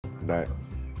Like,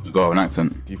 You got an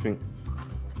accent. do you think?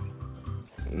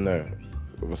 No,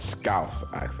 with a Scouse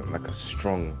accent, like a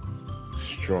strong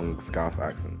Scouse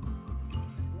accent.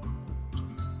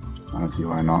 I don't see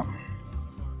why not.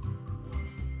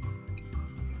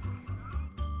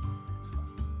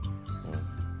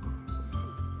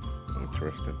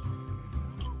 Interesting.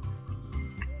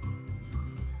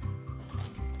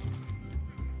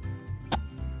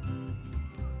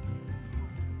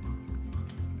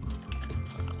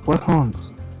 What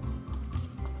Hans?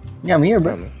 Yeah, I'm here,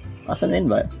 bro. I sent an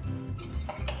invite.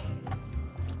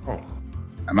 Oh,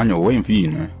 Emmanuel, waiting for you,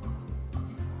 you know.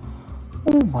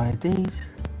 Oh my days.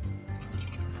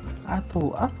 I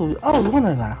thought I was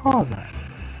wondering like, how's that?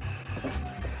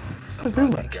 So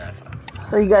good.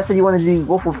 So you guys said you wanted to do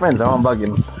Waffle Friends. I'm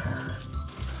bugging.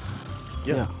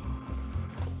 yeah.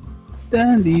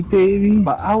 Dandy, baby.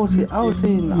 But I was saying I was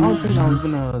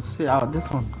gonna sit out this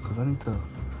one because I need to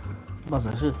buzz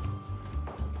that shit.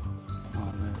 Oh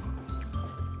man.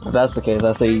 If that's the case,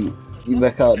 I say you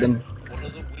back out then.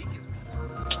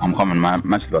 I'm coming, my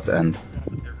match is about to end.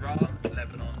 Iran,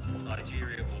 Lebanon, or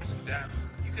Nigeria or Sudan,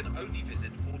 you can only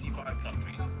visit 45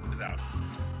 countries without.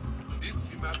 This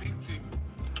is my big team.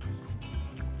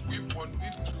 We've won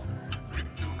week 2. Week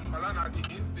 2. Malana the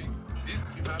instinct. This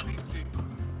is my big team.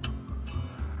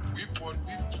 We've won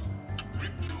week 2.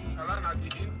 Week 2. Malana the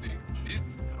instinct. This.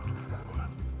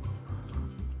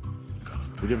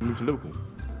 Would you ever move to Liverpool?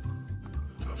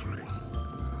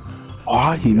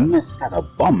 Oh, he missed at a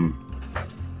bum.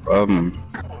 I don't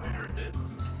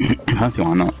see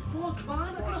why not.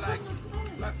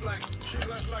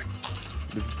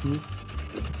 Liverpool?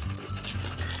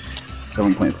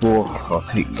 7.4, I'll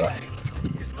take that.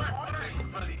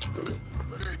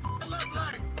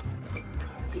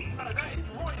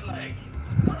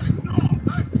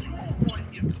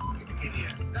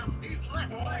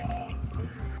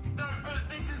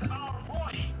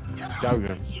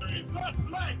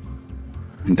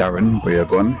 Darren, where you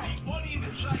going?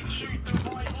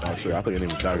 Oh, sorry, I thought your name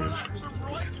was Darren.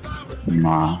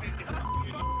 Nah.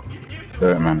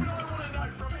 Man.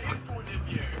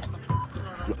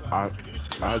 I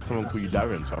had someone call you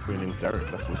Darren, so I thought your name was Darren.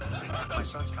 That's what.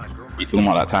 You talking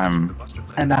about that time?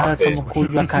 And I heard someone call you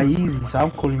Okezie, so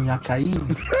I'm calling you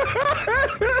Okezie.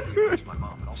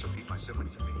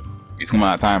 You talking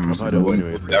about that time? I've heard it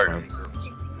anyway, so Darren.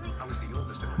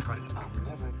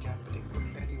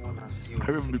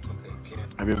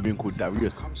 Have you ever been called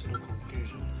Darius?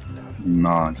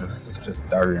 No, just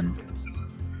Darren.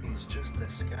 It's just a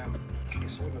scam.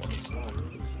 It's all a facade.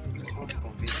 You can't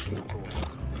convince people.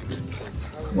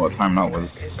 What time that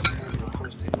was?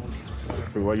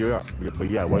 Where you at?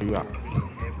 Yeah, where you at?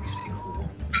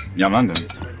 Yeah, I'm London.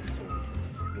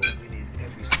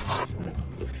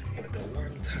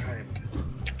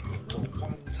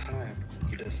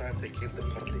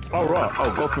 Oh right,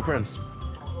 oh golf with friends.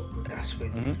 That's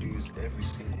when you lose every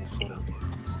single fold.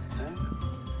 Huh?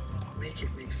 Make it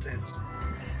make sense.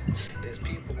 There's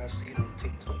people I've seen on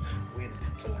TikTok win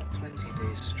for like 20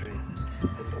 days straight. And the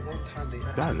one time they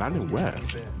That landing where? I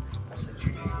said,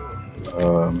 you know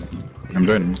what? I'm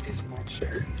joining. This much,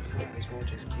 you might as well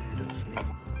just give me the free.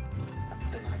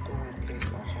 Then I go and place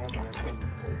my hard ass on.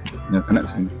 Yeah,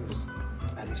 connecting. I lose,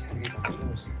 and it's not even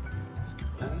close.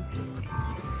 Huh?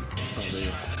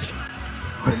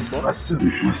 What's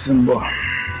Simba?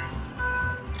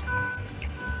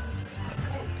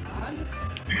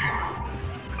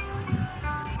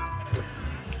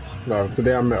 No,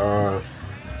 today I'm at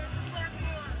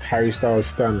Harry Styles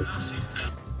stand.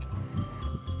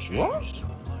 What?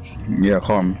 Yeah,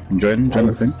 calm. Join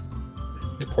the thing.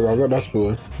 Oh, I got that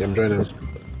spool. Yeah, I'm joining.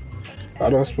 I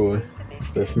got that spool.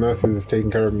 This nurse is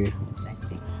taking care of me.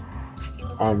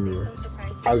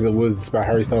 As it was by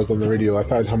Harry Styles on the radio, I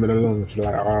started humming along. She's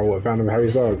like, "Oh, what fan of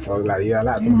Harry Styles?" I was like, "Yeah, I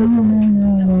like some of the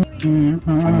songs."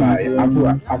 I'm like,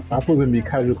 I thought it was gonna be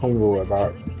casual convo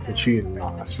about the tune.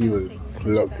 Nah, she was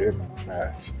locked in.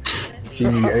 She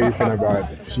knew everything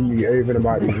about it. She knew everything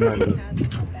about these men.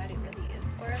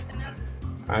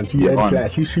 And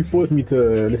she forced me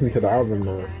to listen to the album.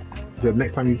 She said,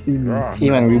 "Next time you see me,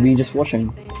 Eman, will you be just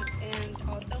watching?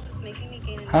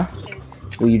 Huh?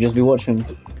 Will you just be watching?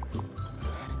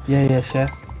 Yeah, sure.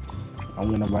 I'm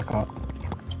gonna back out.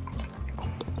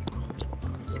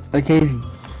 Okezie,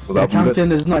 the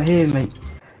champion is not here, mate.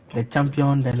 The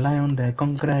champion, the lion, the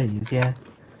conqueror is here.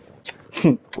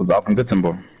 Was the album good,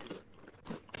 Simba?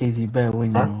 Okezie better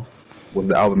win, you know. Was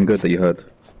the album good that you heard?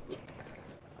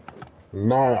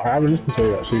 No, I haven't listened to it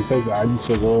yet. She says that I need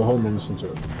to go home and listen to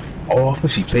it. Oh, I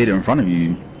thought she played it in front of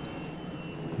you.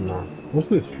 No. What's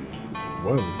this?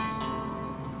 Worms.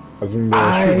 was in the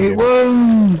I shooting game.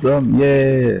 won some,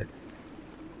 yeah.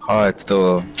 Hard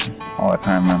still, hard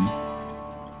time, man.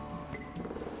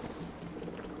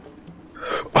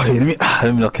 Oh, hey,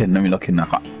 let me look in. I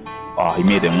can't. Oh, he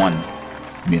made them one.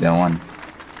 He made them one.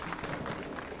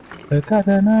 If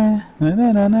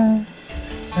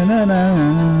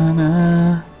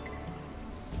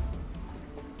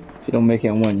you don't make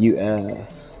it one, you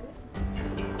ass.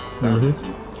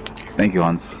 Thank you,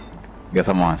 Hans. Get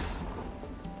some Hans.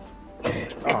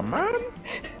 Oh man.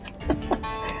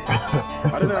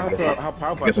 I don't know how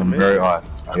powerful. I get some very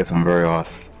ass. There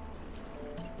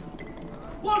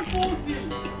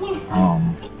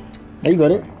you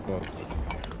got it.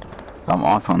 Some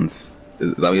ass Hans.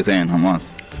 Is that what you're saying? I'm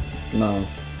ass. No,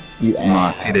 you ass.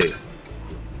 Nah, see this.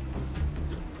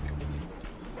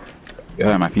 You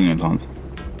hurt my feelings, Hans.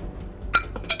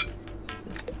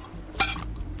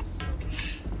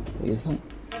 What is that?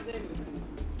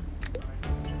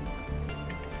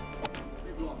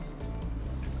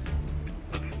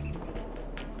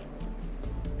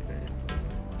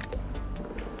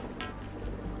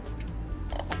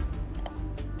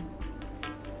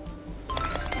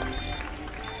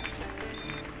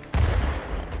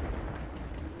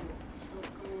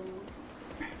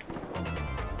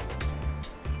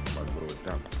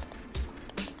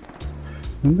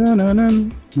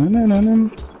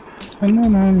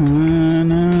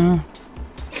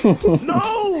 No!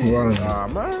 Ah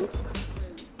man.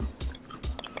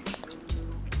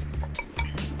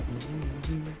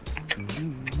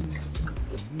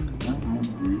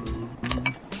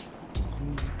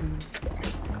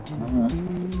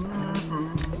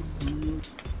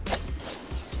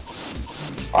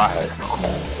 Ah, that's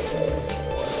cool.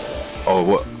 Oh,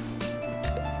 what?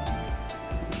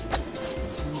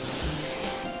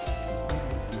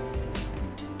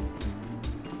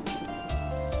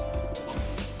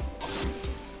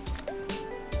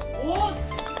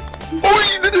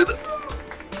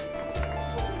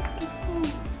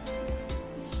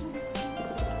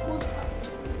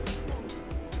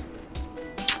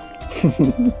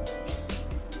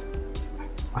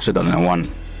 I should have done that one.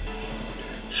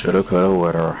 Shoulda, coulda,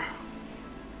 woulda.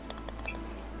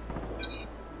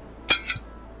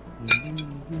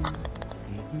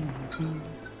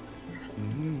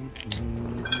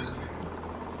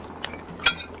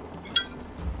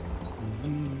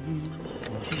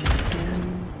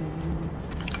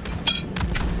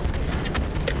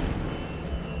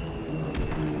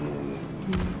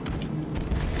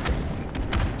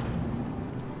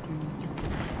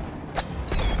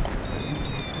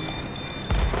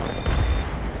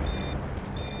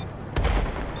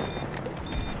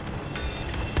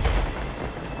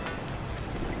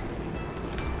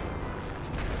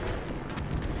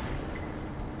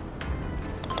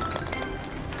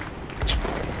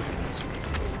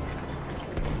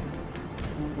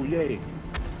 Oh yay.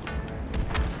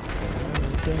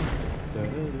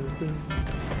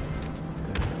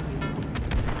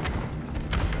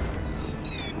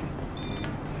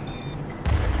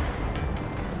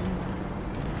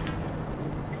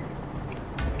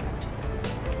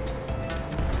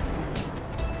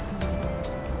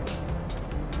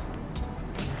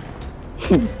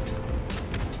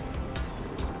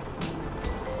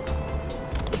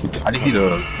 How did he do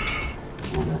it?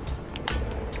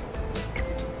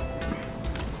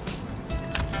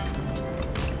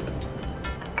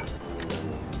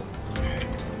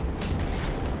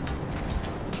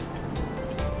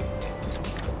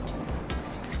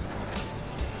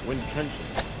 Win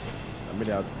trenches. I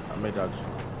made that.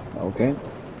 Okay.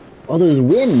 Oh, there's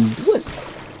wind. What?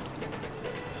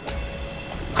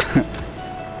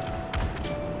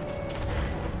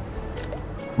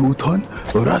 Mouton,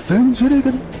 Rasen,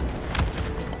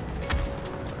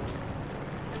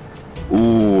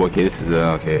 Ooh, okay, this is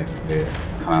okay.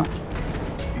 It's kind of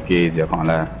Okezie, I can't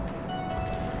lie.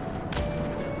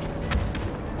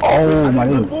 Oh my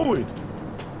god. Forward.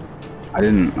 I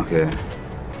didn't, okay.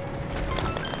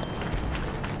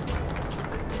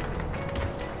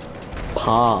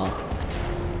 Pa.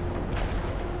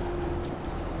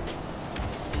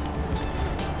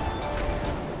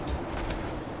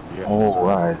 Yeah. Oh,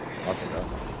 that's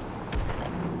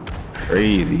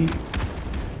crazy.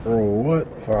 Bro, what?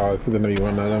 Oh, I didn't know you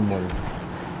won that one.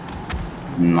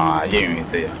 Nah, you ain't even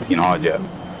say you haven't seen hard yet.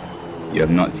 You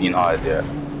have not seen hard yet.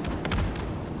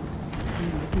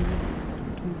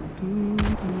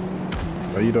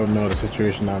 But you don't know the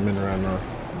situation I'm in right now.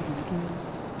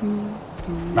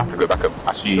 I have to go back up.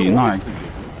 Actually, no.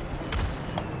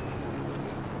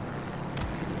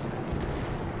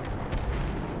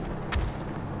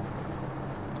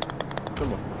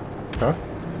 Come on. Huh?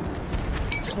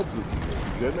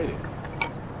 good, made it.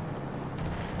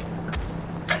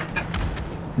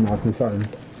 No, it's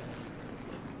something.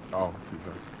 Oh,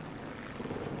 super.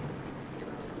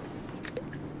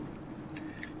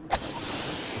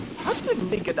 How did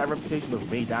they get that reputation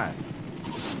of May die?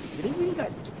 Did they really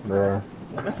like Bruh.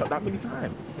 mess up that many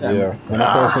times? Yeah. When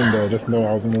I first went there, just know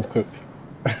I was almost cooked.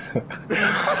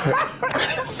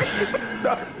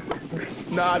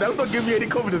 Nah, that's not giving me any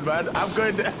confidence, man. I'm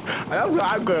going there. That's where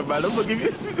I'm going, man. That's not giving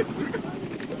me.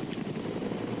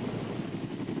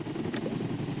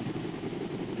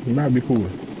 He might be cool.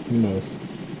 Who knows?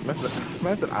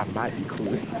 Man said I might be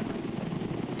cool.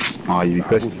 Oh, you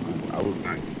requested. I will.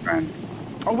 Man.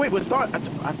 Oh wait, we're starting.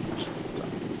 I'm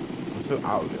so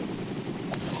out of it.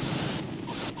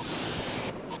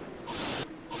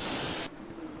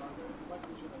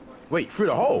 Wait, through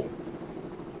the hole.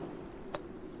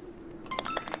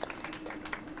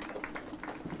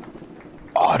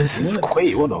 Oh, this is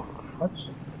great. What the fuck?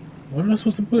 What am I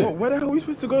supposed to put? Where the hell are we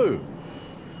supposed to go?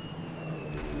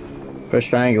 Press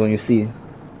triangle and you see.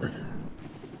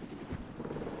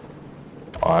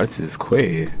 Oh, this is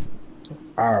quick.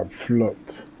 Ah,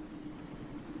 flopped.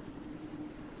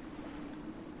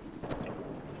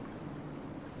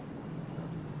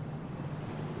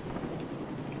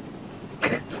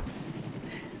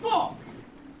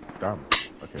 Damn.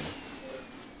 Okay.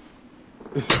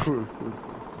 It's cool. It's cool.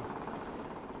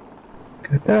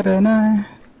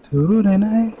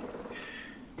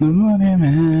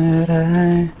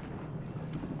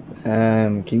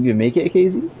 Can you make it,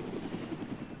 Okezie?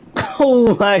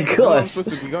 Oh my Where am I gosh! supposed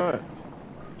to be going?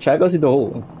 Try to go through the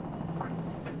hole.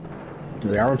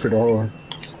 Yeah, I went through the hole.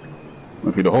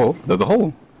 Went through the hole. There's a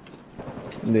hole.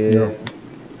 Yeah.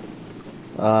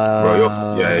 Bro,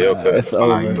 you're cut. It's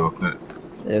over. You're cut.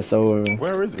 It's over.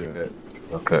 Where is it?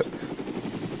 You're cut.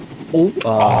 Oh,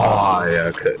 Oh,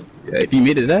 yeah, cut. Yeah, if you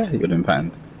made it there, you'd have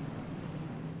been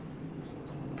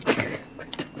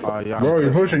Yeah. Bro,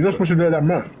 you're supposed to do that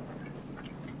map.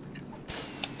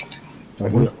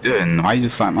 That's What it. are you doing? Why you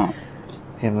just flat out?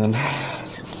 hey man.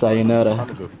 Sayonara. I'm trying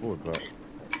to go forward, but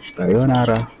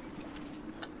Sayonara.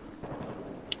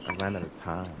 I ran out of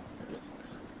time.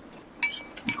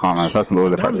 Oh man, personal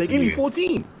order Damn, they practice. gave me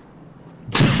 14.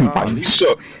 I'm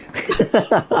shocked.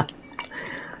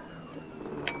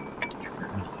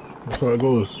 That's how it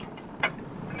goes.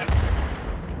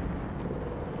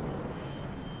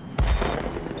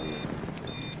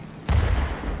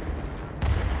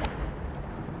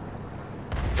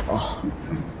 Oh,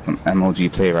 Some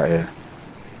MLG play right here.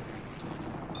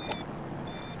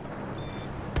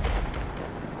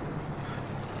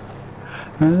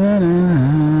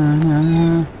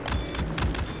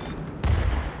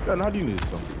 Then how do you know this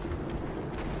song?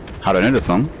 How do I know the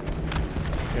song?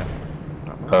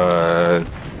 Yeah.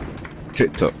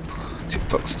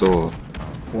 TikTok store.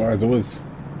 What as it was?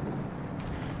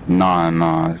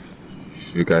 Nah.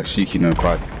 You got Shiki no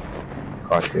quite.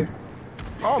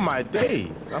 Oh my days!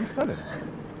 I'm selling.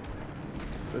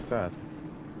 So sad.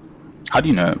 How do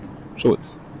you know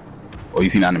shorts? Or you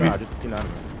seen anime? Nah, just anime.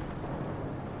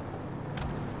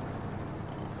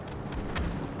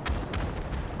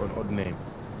 Or an odd name.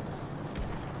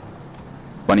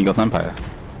 Bunny Girls Empire.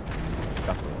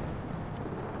 That's all.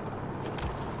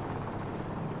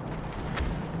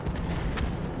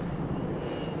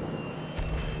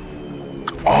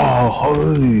 Oh,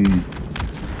 hide.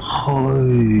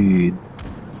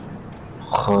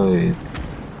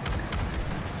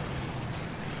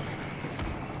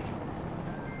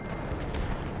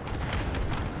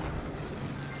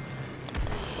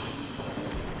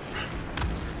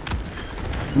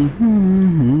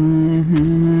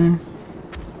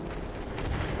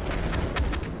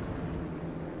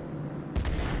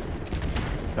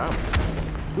 Damn.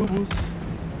 Boo-boos.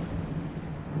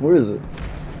 where is it?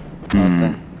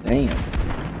 Mm,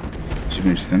 Damn. should be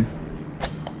interesting.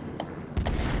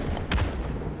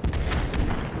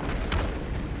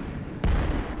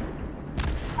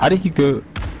 How did he go?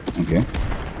 Okay.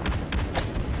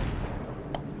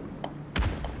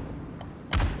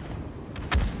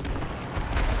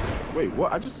 Wait,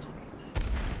 what? I just.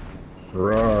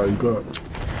 Bruh, you got.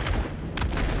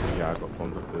 Yeah, I got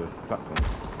bombed off the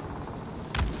platform.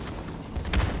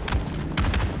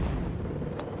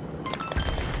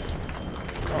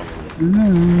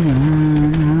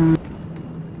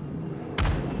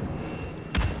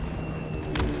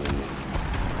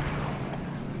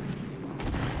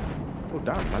 Oh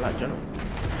damn, I like General.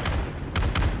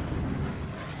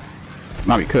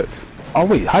 Might be cooked. Oh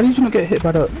wait, how did you not get hit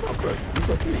by the? You got good. You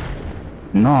got two.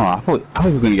 No, I thought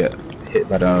he was gonna get hit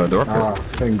by the rocket. Ah,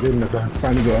 thank goodness I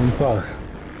finally got on par.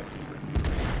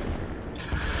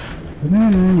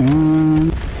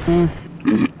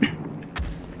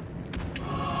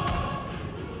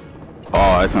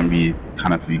 Oh, this might be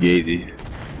kind of fugazi.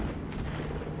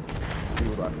 See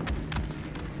what I mean.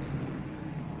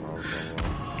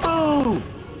 Oh!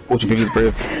 What do you think is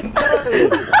brave?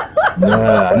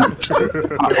 Nah,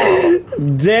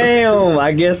 Damn,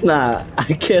 I guess not. I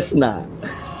guess not.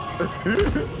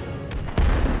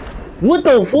 What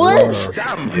the what?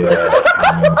 Damn! yeah.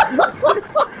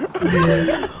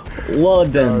 Well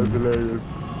That was done. hilarious.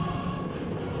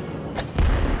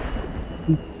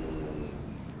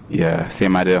 Yeah,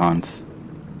 same idea, Hans.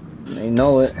 They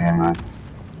know it.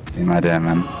 Same idea,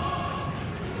 man.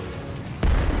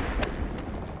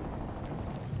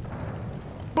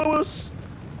 Boos!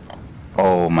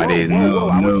 Oh my days, whoa, no,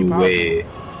 I want you, no pal. way.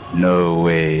 No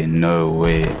way, no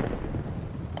way.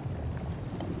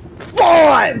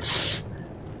 Fudge!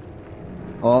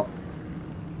 Oh,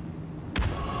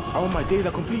 Oh my days,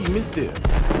 I completely missed it.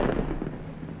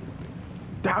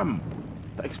 Damn!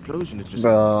 That explosion is just.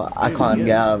 bro, I can't Yeah.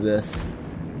 get out of this.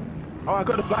 Oh, I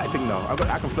got the flight thing now. I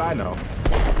can fly now.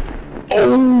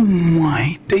 Oh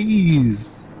my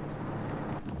days.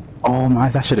 Oh my,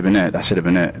 that should have been it. That should have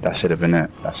been it. That should have been it.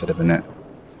 That should have been it.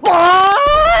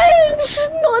 Fudge!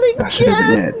 Not again! That should have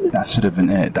been it. That should have been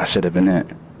it. That should have been it.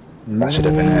 That should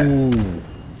have been it.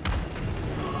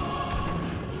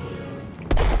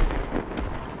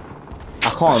 I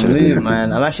can't move,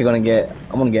 man. I'm actually gonna get.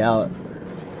 I'm gonna get out.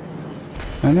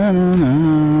 Na, na, na,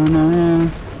 na, na.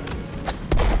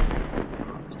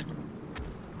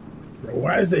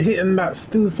 Why is it hitting that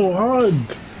still so hard?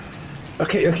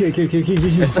 Okay.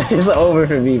 It's over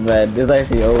for me, man. It's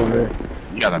actually over.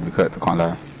 You gotta be cooked, I can't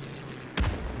lie.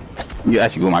 You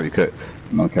actually might be cooked.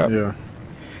 No cap. Yeah.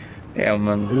 Yeah,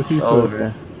 man. It is It's equal.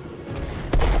 over.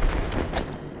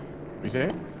 You say?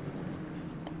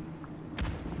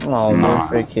 Oh, Nah. my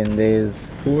freaking days.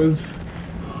 Who was?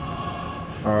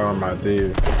 Oh my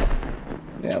days.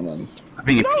 Yeah, man. I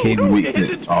think if you came with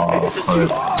it, oh,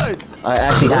 God. I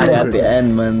actually had it at the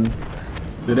end, man.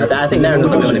 I think Darren was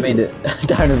the only one who made it.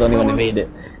 Darren was the only one who made it.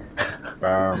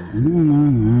 Na, na,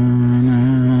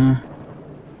 na, na.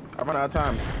 I run out of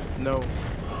time. No.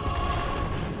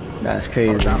 That's Oh,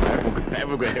 crazy. damn,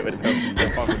 everyone got hit with the penalty.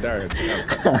 Jump off with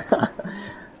Darren.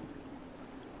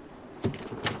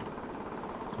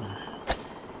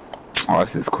 Oh,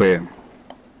 this is queer.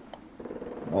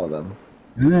 Hold on.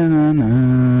 Na, na,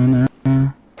 na,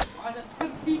 na.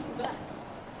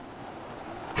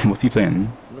 What's he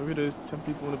playing? Maybe there's 10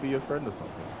 people want to be your friend or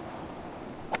something.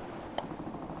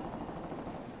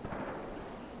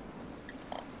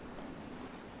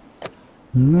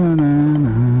 Na, na,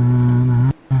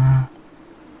 na, na.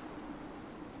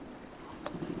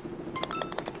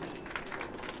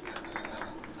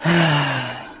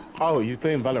 Oh, you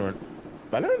playing Valorant?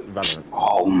 Valorant?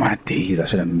 Oh my days, I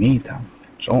should have made that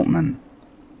jolt, man.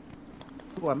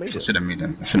 Oh, I made I it. should have made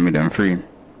them. I should have made them free.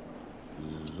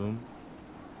 Zoom.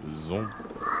 Zoom.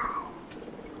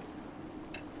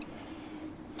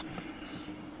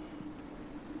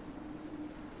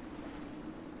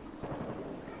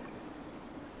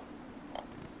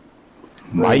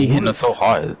 Why are you hitting us so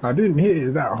hard? I didn't hit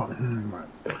it that hard.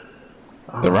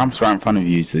 The ramp's right in front of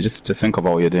you, so just think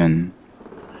about what you're doing.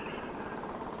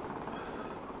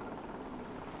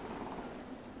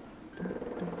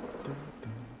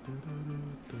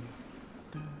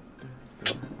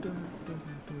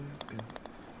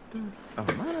 Oh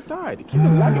man, I died. It keeps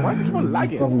on lagging. Why does it keep on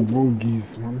lagging? Double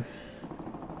bogeys, man.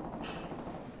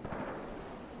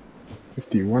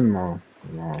 51 now.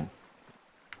 Wow.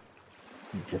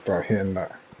 Just start hitting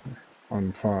that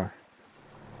on par.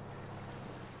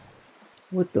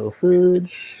 What the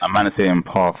fudge? I'm man saying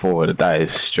par forward, that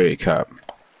is straight cap.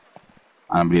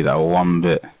 I don't believe that one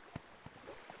bit.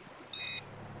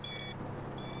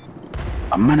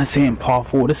 A man saying par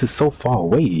forward, this is so far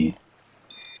away.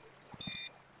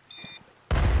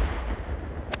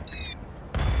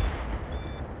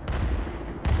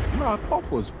 No, I thought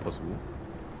it was possible.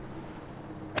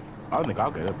 I don't think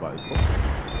I'll get it, but it's possible.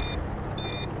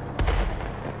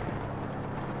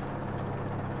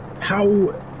 How?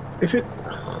 If it.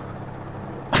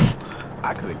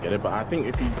 I couldn't get it, but I think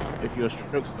if your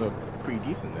strokes are pretty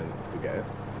decent, then you get it.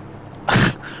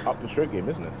 Up the stroke game,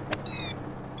 isn't it?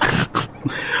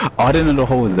 Oh, I didn't know the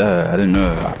hole was there. I didn't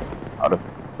know. I'd have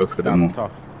focused a bit That more. was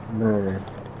tough. Bro.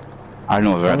 I didn't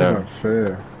know it was right That there. wasn't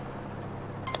fair.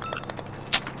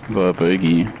 Got a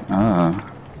bogey.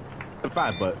 Ah. In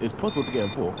fact, but it's possible to get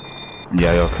in 4.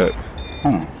 Yeah, you're cooked.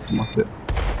 Oh, must it?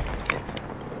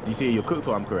 You see, you're cooked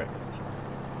or I'm correct?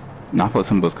 No, I thought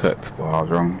Simba was cooked, but I was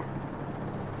wrong.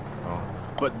 Oh.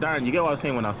 But Darren, you get what I was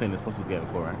saying when I was saying it's possible to get in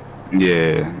 4, right?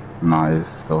 Yeah, nah, it's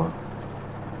so.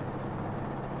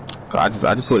 I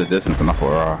just saw the distance and I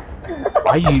thought,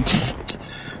 why you?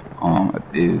 Oh my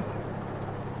dude.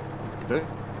 Don't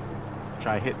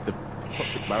try to hit the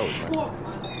toxic barrels, man.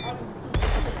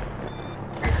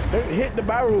 Don't hit the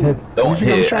barrel. Don't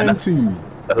hit. I'm And trying that's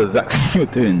exactly what you're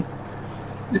doing.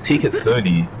 Just take it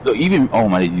slowly. Look, even oh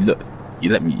my, you look,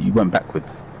 you went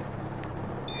backwards.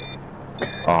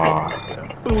 Ah,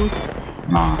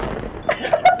 nah.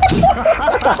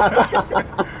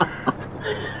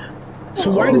 So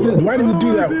why does it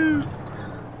do that?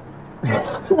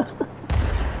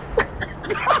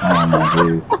 Oh my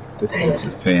days. This is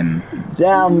just pain.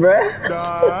 Damn, bruh.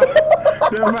 Nah,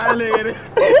 they're violated.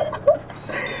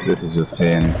 This is just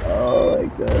pain. Oh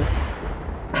my god.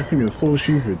 I think it's so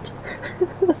stupid.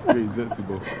 Very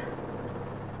sensible.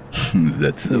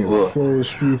 That's It's so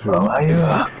stupid.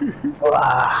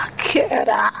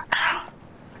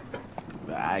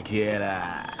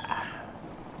 Akira.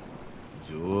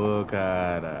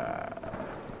 Jokada.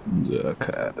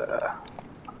 Jokada.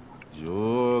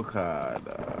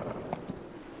 Jokada.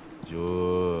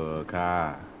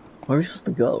 Joka. Where are we supposed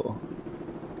to go?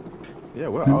 Yeah,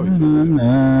 where are we supposed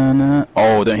to?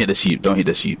 Oh, don't hit the sheep. Don't hit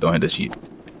the sheep. Don't hit the sheep.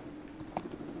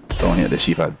 Don't hit the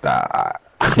sheep like that.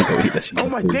 Don't hit the sheep. Oh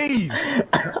my days!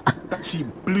 That sheep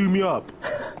blew me up.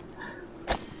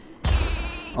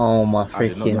 Oh my I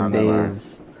did not freaking time that right.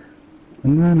 days.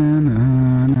 Na na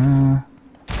na na.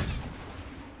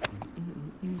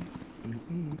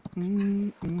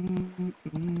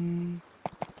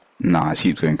 Nah,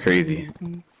 sheep's going crazy.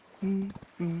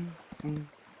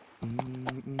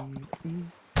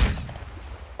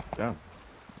 Damn.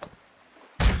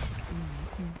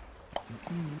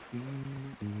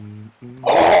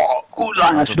 Oh, good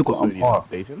line. I should have got on par.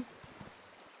 Station?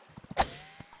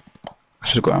 I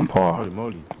should have got on par. Holy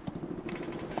moly.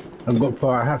 I've got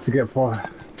par. I have to get par.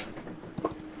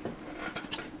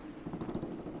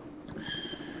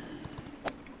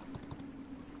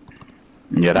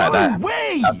 Yeah, that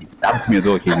happened to me as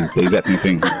well, Okezie. The exact same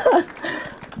thing.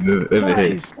 Over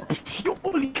here. Guys,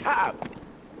 holy cap!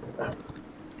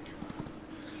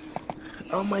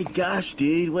 Oh my gosh,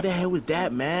 dude, what the hell was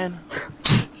that, man?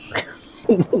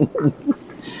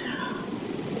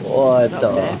 What Stop the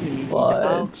laughing, you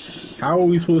dog. fudge? How are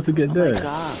we supposed to get Oh there? my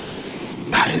god.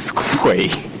 That is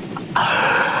great.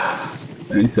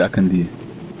 Let me see what I can do.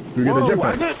 We get the Whoa, jetpack.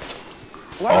 why did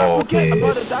I forget okay,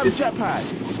 about the damn it's- jetpack?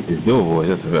 It's doable, it's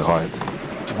just a bit hard.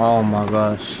 Oh my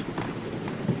gosh.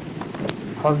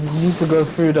 Cause you need to go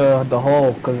through the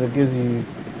hole because it gives you,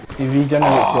 it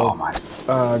regenerates Oh your my.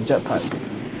 jetpack.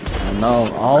 I know. I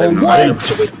Oh don't know my. if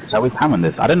should I waste time on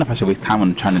this? I don't know if I should waste time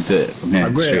on trying to do it from here. I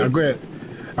got it. straight. I got it.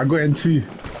 I got it in 2.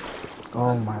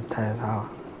 Oh my tired how.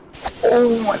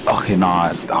 Oh my. Okay,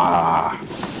 nah.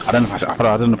 I don't know if I should.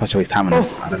 I don't know if I should waste time on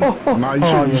this. I don't know. Nah, you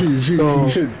Oh, should. you're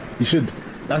You should. You should.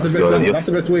 That's the best. That's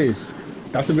the best way.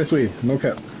 That's the best way. No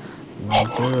cap. Let's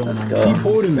go. Keep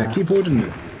holding it. Keep holding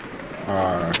it.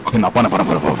 Okay, no, bun it.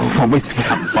 I'm wasting too much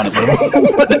time. Bun it.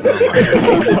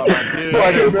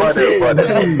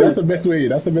 That's the best way.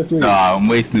 That's the best way. Nah, I'm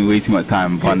wasting way too much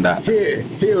time on that. Hit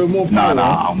with more power.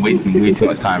 Nah, I'm wasting way too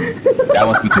much time. That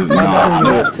wants me to. Nah,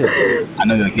 I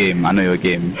know your game. I know your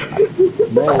game.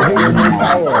 Bro, hit with more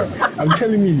power. I'm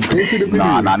telling you, go through the video.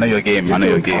 Nah, I know your game. I know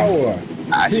your game. Power.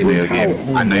 I actually know your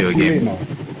game. I know your game. You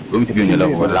want me to be on your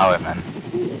level? Allow it, man.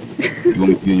 You want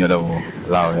me to be on your level?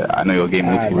 Allow it. I know your game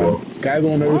all too well. Guys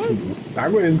on the listen. I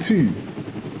got in 2.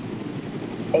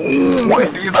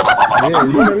 What? Yeah, you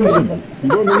don't listen. You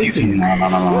don't listen. No.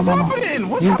 What's happening?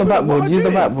 What's Use the happening? backboard, What use the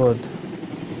am I doing? backboard.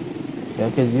 Yeah,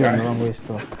 because you're in the wrong way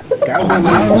still. Guys on the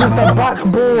Use the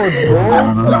backboard,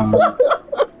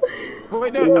 bro.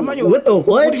 Wait, no, am I your... What the what?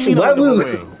 What do you mean Why I'm the wrong we?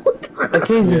 way?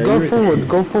 Okezie, Yeah, go you're- forward,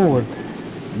 go forward.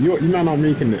 You're not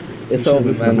making it. It's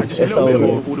over, man. Just a It's little bit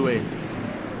more over. all the way.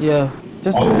 Yeah,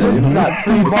 just Oh. like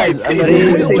 3 bars and then Say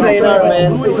you just jump no,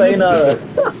 over. man. Say no.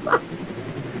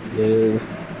 Dude.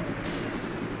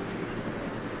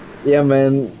 Yeah,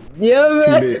 man. Yeah, Too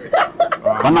man. late.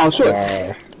 1 hour shots.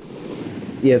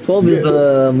 Yeah, 12 is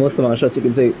the most amount of shots you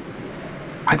can take.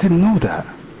 I didn't know that.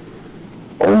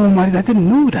 Oh my! I didn't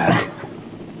know that.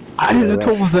 I didn't know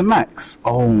 12 was the max.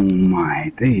 Oh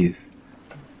my days.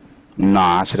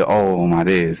 Nah, I should have. Oh my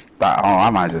days. That. Oh, I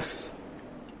might just.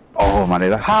 Oh my days.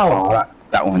 That's How? Just, oh,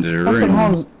 that one just That's ruined me.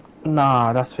 Hans.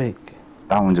 Nah, that's fake.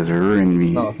 That one just ruined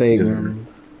me. Not fake, Just- man.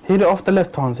 Hit it off the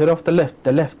left, Hans. Hit it off the left.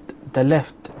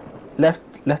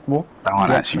 Left more. That one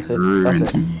Yeah, actually that's it, ruined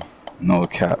that's it. me. No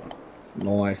cap.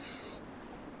 Nice.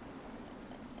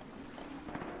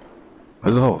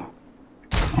 Where's the hole?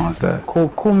 What's that? Call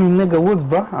me nigga Woods,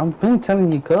 bro. I'm been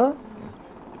telling you, cuz.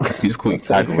 You just call him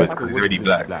Tiger Woods because he's already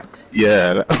black.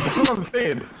 Yeah. That's what I'm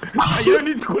saying. You don't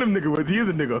need to call him nigga Woods. He is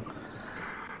a nigga.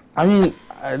 I mean,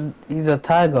 he's a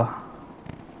tiger.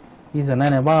 He's an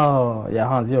animal. Yeah,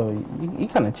 Hans, yo, you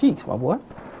kind of cheats, my boy.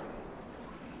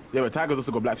 Yeah, but Tiger's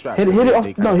also got black stripes. Hit it off.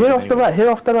 No, hit it off the right. Hit it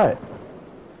off the right.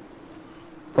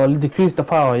 But decrease the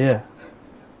power. Yeah.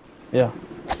 Yeah.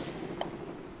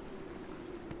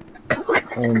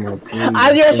 Oh my god.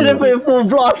 I should have put it full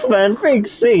blast, man. Big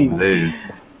C.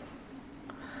 Liz.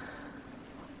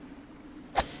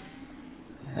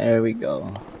 There we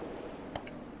go.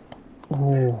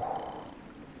 Ooh.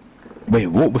 Wait,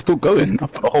 what? We're still going? I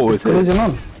thought the hole was Collision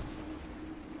on.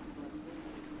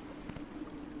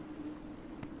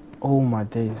 Oh my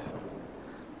days.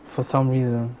 For some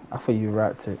reason, I thought you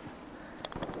wrapped it.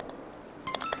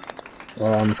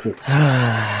 Oh, I'm cooked.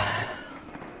 I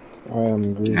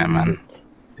am really Yeah, man.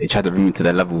 They tried to bring me to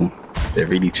their level. They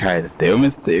really tried. They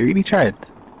really tried.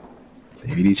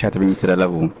 They really tried to bring me to their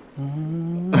level.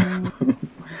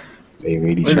 They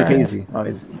really Where's tried. Okezie? Oh,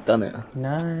 he's done it.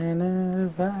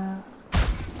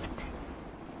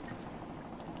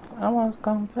 I was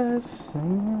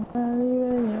confessing.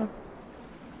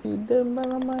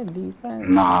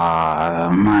 Nah,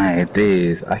 my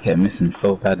days. I kept missing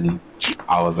so badly.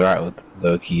 I was rattled,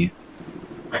 low key.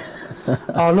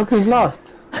 Oh, look who's lost.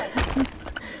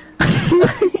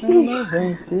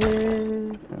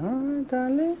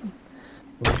 Darling,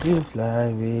 would you fly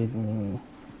with me?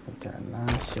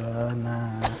 International.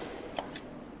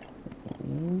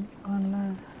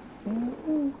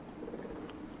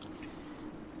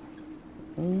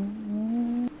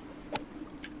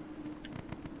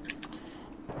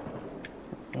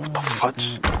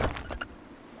 Fudge.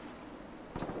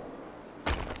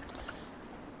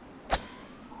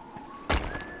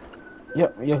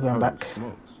 Yep, you're going back.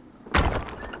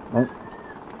 Oh.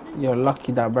 You're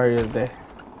lucky that barrier's there.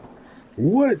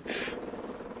 What?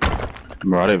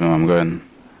 Bro, I don't even know where I'm going.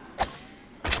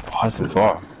 Oh, this is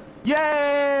far.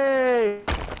 Yay!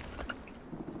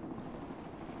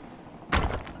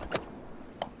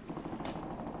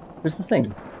 Where's the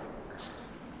thing?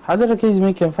 How did Okezie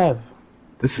make him 5?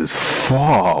 This is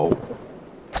far.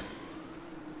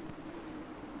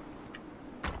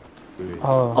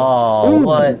 Oh. Oh, Ooh.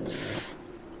 what?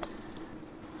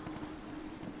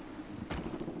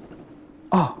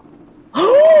 Oh.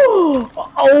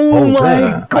 Oh my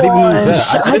yeah. god! I didn't even know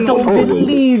that. I don't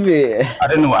believe it. I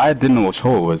didn't know what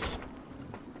hole it was.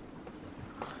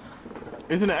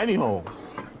 Isn't it any hole?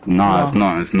 Nah, No. it's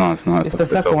not. It's not. It's not. It's the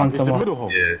second one, It's the someone. middle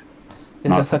hole. Yeah. It's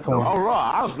the second one. Oh,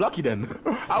 right. I was lucky then.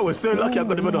 I was so lucky I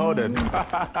got the middle hole then.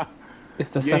 It's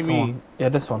the You second mean? one. Yeah,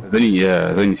 this one. There's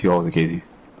only 2 holes, Okezie.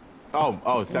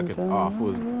 Oh, second. Oh, I thought it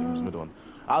was the middle one.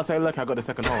 I'll say, look, I got the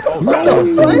second hole. Oh,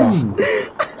 Simba.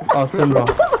 Oh, Simba.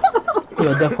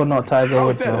 You're definitely not Tiger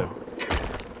Woods, bro.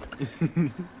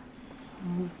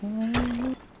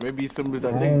 Maybe somebody's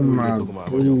that Oh thing we were my talking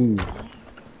about. god.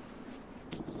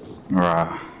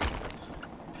 Rah.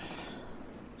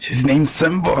 His name's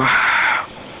Simba.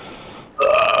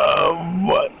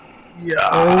 What? Yeah.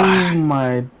 Oh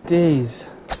my days.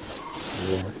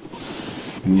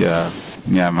 Yeah.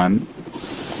 Yeah, man.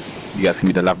 You guys can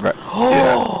be the lab rats.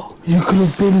 Yeah. Oh, you could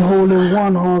have been hole in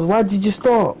one, Hans. Why did you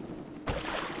stop?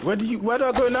 Where do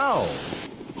I go now?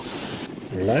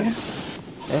 Really?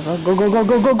 Yeah, go,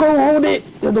 hold it.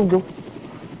 Yeah, don't go.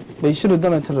 But you should have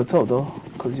done it to the top though,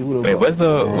 cause you would have. Wait, where's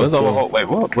the hole? Wait,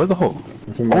 what? Where's the hole?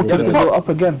 It's in You my have to bed. go up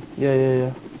again.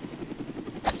 Yeah.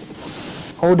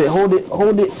 Hold it.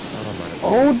 Hold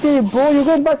it, bro. You're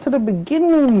going back to the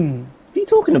beginning. What are you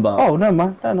talking about? Oh, no,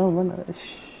 man. No, man.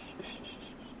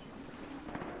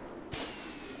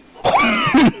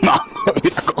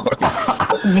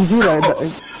 Did you see that?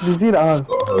 Did you see that, Hans?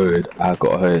 I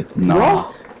got hurt. Nah.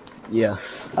 What? Yes.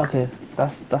 Okay,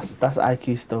 that's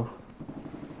IQ still.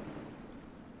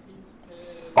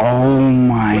 Oh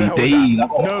my days. I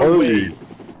got No hurt. way.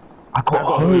 I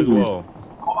got hurt hurt. as well.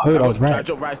 I was I right.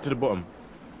 dropped right to the bottom.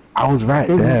 I was right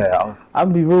there. I'll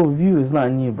be real with you. It's not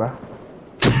new, bro.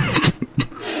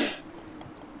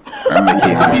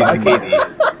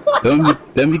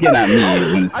 Don't be getting at me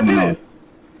when it's someone else.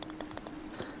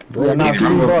 Yeah, now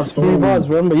free bars.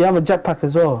 Remember, you have a jetpack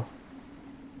as well.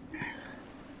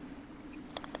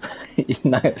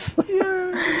 Nice.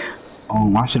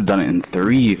 Oh, I should have done it in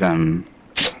 3 then.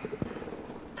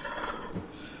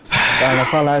 And I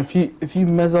felt like if you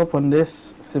mess up on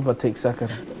this, Simba takes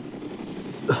second.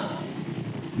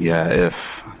 Yeah,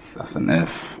 if. That's an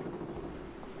if.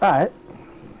 Alright.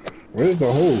 Where's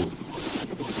the hole?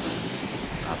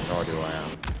 I have no idea where I am.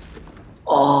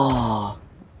 Oh.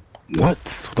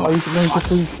 What? Oh, you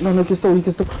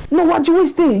can still. No, why'd you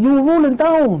waste it? You were rolling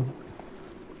down.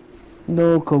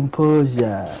 No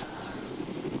composure.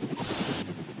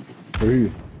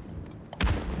 Who?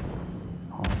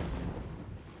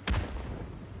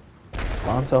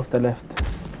 Bounce off the left.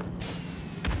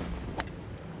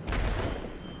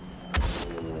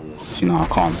 You know, I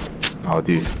can't. I'll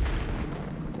do.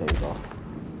 There you go.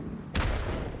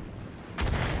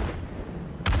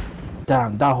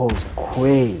 Damn, that hole's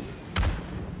crazy.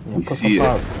 Yeah, You put see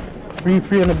about it?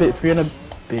 three and a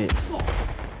bit.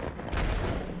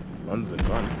 Guns and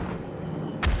guns.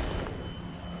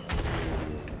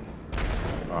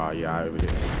 Oh yeah, I really.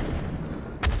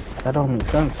 That don't make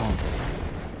sense, Hans.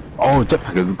 Oh,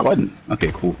 jetpack is gone.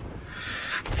 Okay, cool.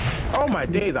 Oh my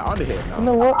days, I'm under here now. You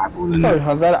know what? Sorry,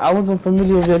 Hans, I wasn't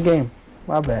familiar with your game.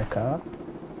 My bad, car.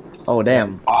 Oh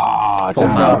damn. Ah, Oh,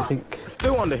 damn. wow. I think.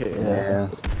 Still under here. Yeah.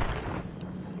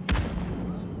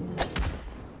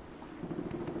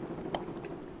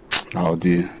 That'll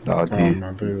do. That'll Oh do.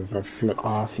 my days, I flipped.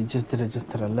 Oh, if he just did it just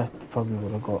to the left, probably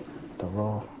would have got the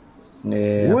roll.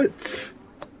 Yeah. What?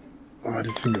 Oh,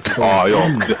 this thing is so Oh,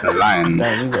 you're flipping line.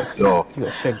 Damn, you got Yo,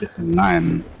 shagged. flipping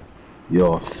line.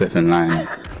 You're flipping line.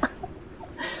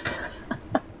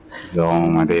 Yo, oh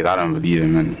my days, I don't believe it,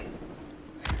 man.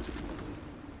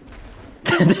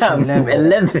 Damn,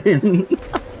 11.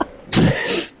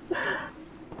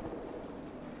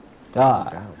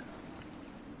 God.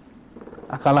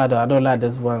 I can't lie though, I don't like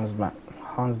this ones, man.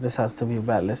 Hans, this has to be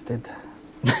blacklisted.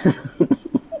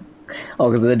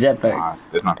 Oh, because of the jetpack.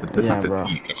 Nah, this Yeah, map is bro.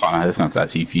 feet. I can't lie, this map's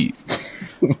actually feet.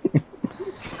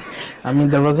 I mean,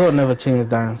 the result never changed,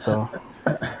 Darren, so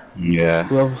Yeah.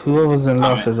 whoever's in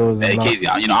last is always in Hey, last. Casey,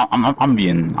 you know, I'm not going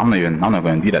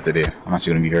to do that today. I'm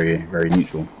actually going to be very, very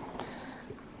neutral.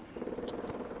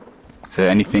 So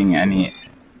anything, any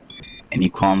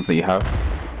qualms that you have?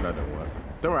 No, don't worry.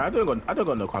 Don't worry, I don't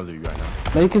got no qualms with you right now.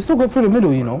 Now you can still go through the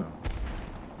middle, you know.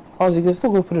 Hans, you can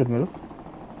still go through the middle.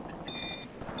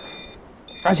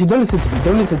 Actually, don't listen to me.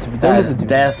 Don't listen to me.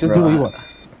 Death, Just bro. do what you want.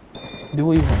 Do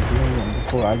what you want.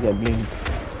 Before I get blamed.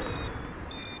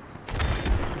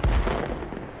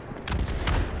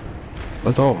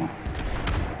 What's all?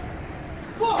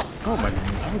 Oh my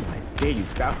day, you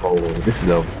got. Oh, this is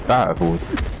a battlefield.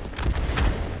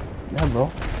 Yeah,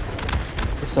 bro.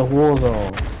 It's a war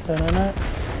zone. Damn.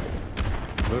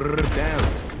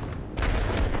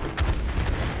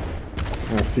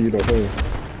 I see the hole.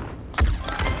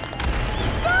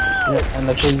 Yeah, and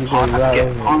the crazy goes Hans right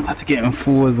over. had to get him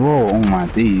full as well. Oh my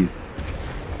days.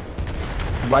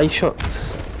 Why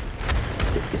shots?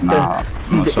 It's Nah,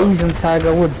 no the shots. Asian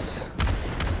Tiger Woods.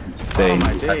 Just Oh saying.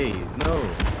 my days, no.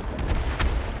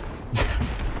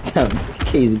 Damn,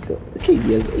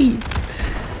 Casey has 8.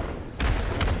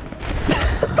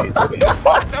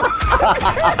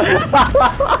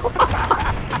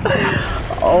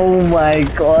 Oh my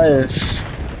gosh.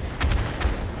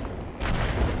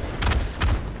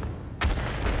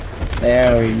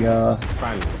 There we go.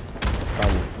 Finally.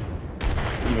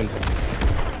 Even.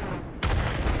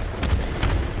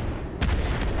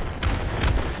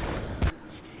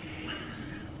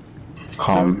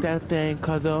 Calm. That thing,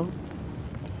 cuzzo.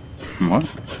 What?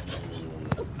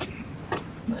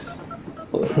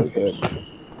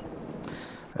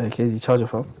 Hey, Casey, charge your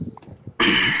phone.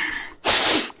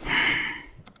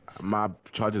 My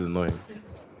charger's annoying.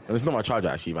 And it's not my charger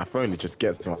actually. My phone, it just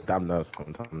gets to my damn nerves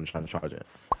when I'm trying to charge it.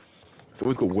 It's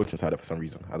always got water inside it for some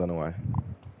reason. I don't know why.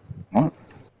 What?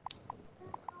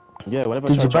 Yeah, whenever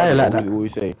Did I you try buy to it charge like it, that?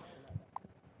 always say.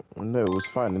 No, it was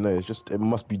fine. No, it's just it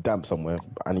must be damp somewhere.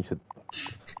 I need to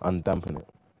undampen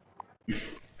it.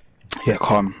 Yeah,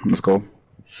 calm. Let's go.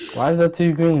 Why is there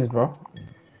 2 greens, bro?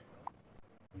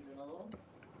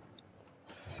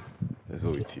 There's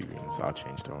always 2 greens. I'll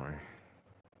change. Don't worry.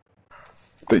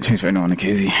 Don't change for anyone,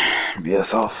 Okezie. Be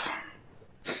yourself.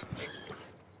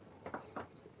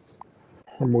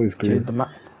 I'm always Change green. the map.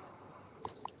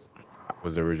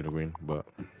 Was the original green, but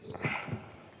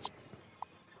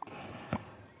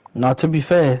Now, to be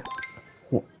fair,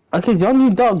 okay, you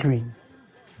only dark green,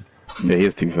 Yeah, he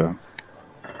is too fair.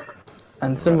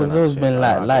 and Simba's always been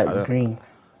like I light don't- green.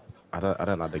 I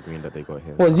don't like the green that they got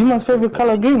here. What, is Eman's favorite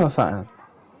color green or something?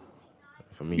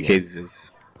 For me, yeah. Okezie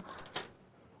is.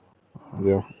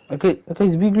 Yeah. Okay,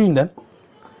 it's be green then.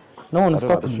 No one I is don't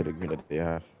like the stopping shade you. of green that they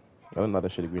have. I don't like the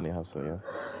shade of green they have, so yeah.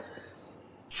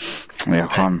 Yeah,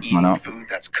 calm. Man up. Food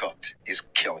that's cooked is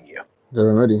killing you.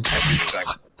 They're ready.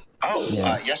 Oh,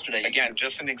 Yeah. yesterday, again,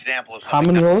 just an example of How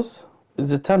something. many holes?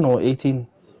 Is it 10 or 18?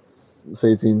 It's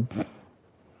 18.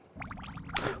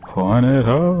 Haunted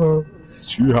house,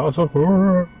 true house of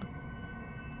horror.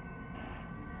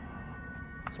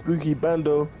 Spooky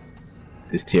Bando.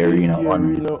 This Tiarino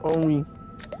on only.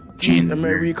 jeans.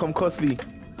 Mary come costly.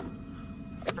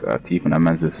 Got teeth and that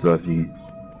man's this flossy.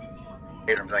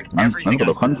 Like Man's everything got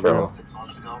a I said control. 6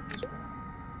 months ago.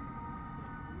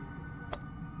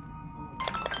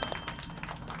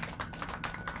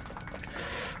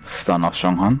 Starting off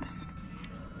strong hunts.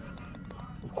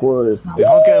 Of course. They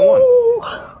aren't getting one.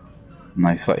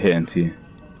 Nice fight hitting too.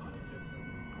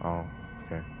 Oh,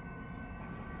 okay.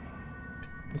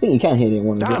 I think you can hit it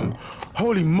one. Damn!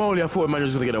 Holy moly! I thought Emmanuel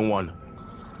was gonna get a one.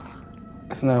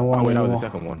 It's not one Oh wait, that was anymore. the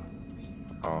second one.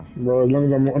 Oh. Bro, as long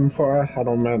as I'm on fire, I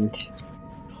don't mind.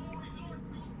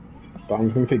 But I'm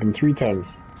just gonna take him 3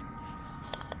 times.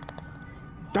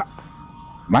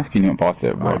 My speed went past it,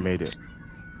 I bro. made it.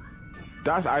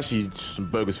 That's actually some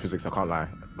bogus physics, I can't lie.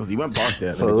 Because he went past it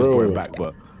and then For he just brought real. it back,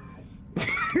 but...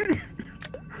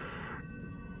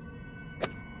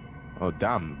 Oh,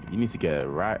 damn. You need to get it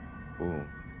right. Ooh.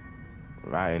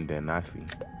 Right in there, nicely.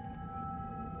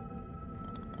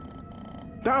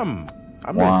 Damn!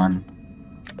 I missed.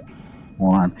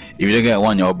 One. If you don't get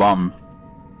one, you're a bum.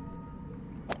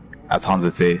 As Hans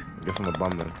would say. I guess I'm a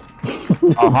bum then.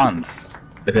 Oh, Hans.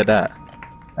 Look at that.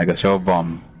 Like a show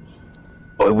bum.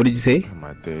 Oh, what did you say? Oh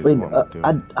my days, Wait, what am I doing?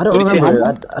 I don't What did you say, remember.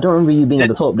 Hans? I don't remember you being at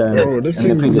the top, Darren. Bro, this in the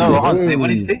is- previous No, video. Hans, wait, what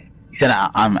did you say? He said,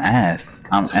 I'm ass.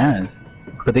 I'm ass.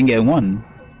 Because I didn't get one.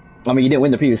 I mean, you didn't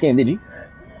win the previous game, did you?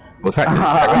 Was practice.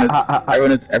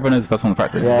 Everyone is the first one to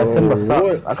practice. Yeah, Bro, Simba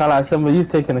sucks. what? I can't lie, Simba, you've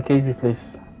taken Okezie's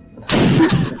place.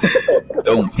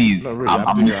 Don't please. No,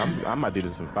 really, I might do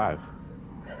this in 5.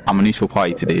 I'm a neutral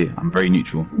party today. I'm very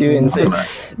neutral. Doing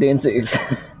 6. Doing 6.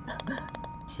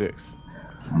 6.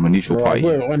 I'm a neutral Bro, I party.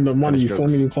 went on the money That's so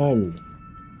jokes. many times.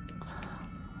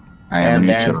 I am And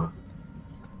neutral.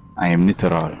 I am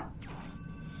neutral.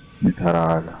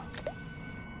 Neutral.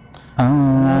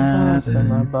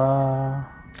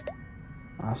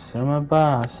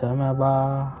 Simba.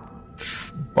 Simba.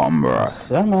 Bomber.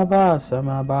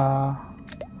 Simba.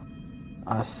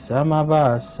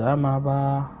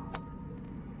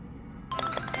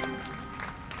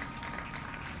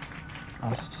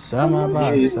 If one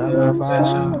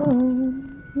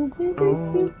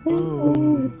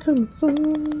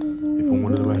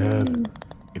of them I have,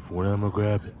 if one of them I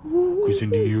grab,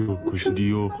 Christian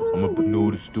Dior, I'ma put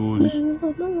no the stores.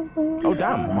 Oh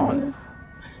damn, Hans.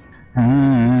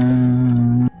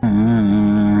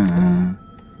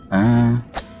 I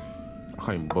can't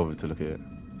even bother to look at it.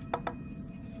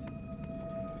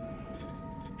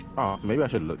 Oh, maybe I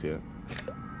should have looked at it.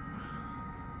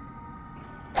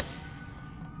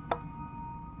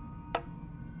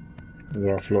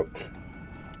 Yeah, I flopped.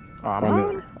 Oh Find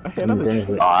man, it. I hit I'm another going shit.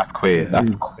 for it. Oh, that's queer.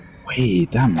 That's queer.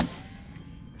 Damn.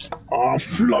 Oh, I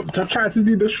flopped. I tried to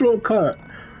do the shortcut.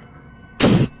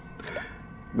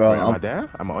 Bro, Wait, am I there?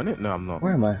 Am I on it? No, I'm not.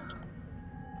 where am I?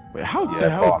 Wait, how the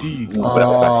hell do you... But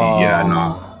that's actually, yeah,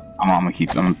 no. I'm gonna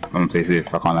play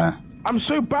safe. I can't lie. I'm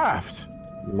so baffed.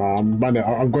 Nah, I'm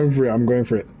going for it. I'm going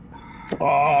for it.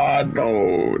 Oh,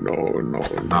 no.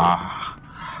 Ah.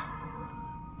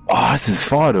 Oh, this is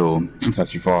far though. This is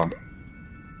actually far.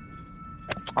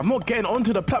 I'm not getting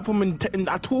onto the platform in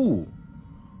at all.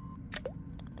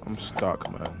 I'm stuck,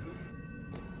 man.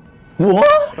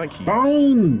 What? Thank you.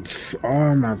 Bounce!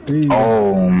 Oh, my days.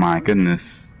 Oh my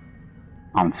goodness.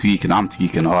 I'm tweaking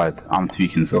hard. I'm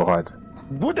tweaking so hard.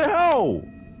 What the hell?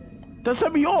 That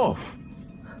set me off.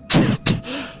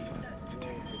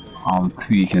 I'm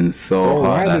tweaking so Bro,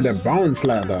 hard. why did That's- it bounce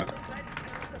like that?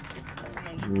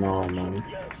 No, man.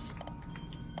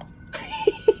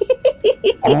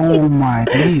 Oh my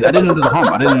days. I didn't know there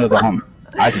was a hump.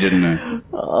 I actually didn't know.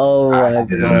 Oh I my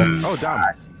actually didn't god. know. Oh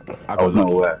damn. I was not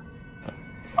aware.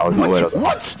 I was not aware of the hump.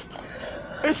 What?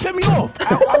 It set me off.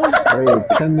 I was...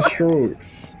 Hey, 10 strokes.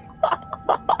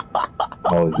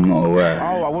 I was not aware.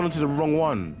 Oh, I went onto the wrong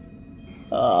one.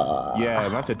 Yeah,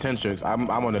 that's a 10 strokes. I'm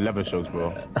on 11 strokes, bro.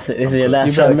 This is your last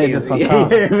You better shot, make this one Casey. count.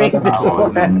 Make Trust this me. I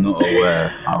was one. not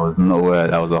aware. I was not aware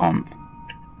that was a hump.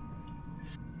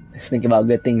 Let's think about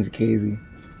good things, Casey.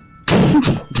 Wait,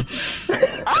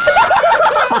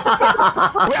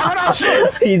 I ran out of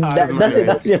shots.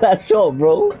 That's your last shot,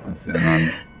 bro. That's it,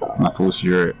 man. That's all she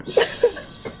wrote.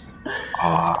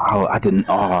 Oh, I didn't.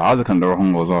 Oh, I was looking at the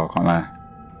wrong goal as well. I can't lie.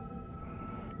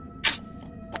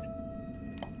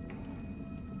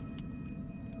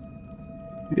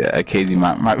 Yeah, Okezie,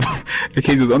 man.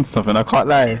 Okezie was onto something. I can't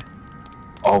lie.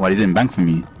 Oh, but he didn't bank for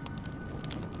me.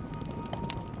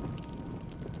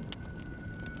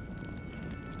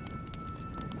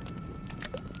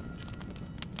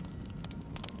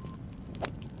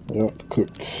 Yep,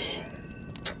 cooked.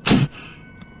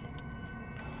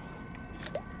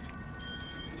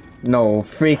 No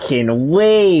freaking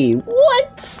way!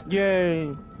 What?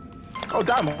 Yay! Oh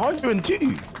damn,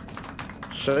 102.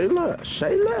 Say less,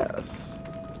 say less.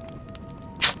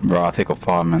 Bro, I'll take a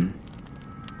fall, man.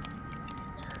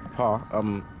 Pa,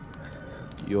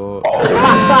 you're...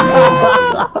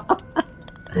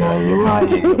 Bro, you're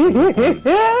lying.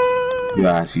 You're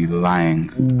actually lying.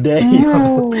 Damn.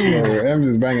 Yo, M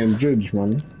is banging Judge,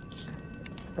 man.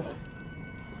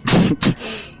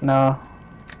 No.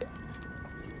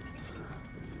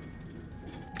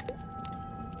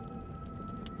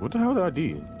 What the hell did I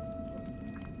do?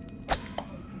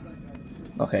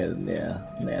 Okay,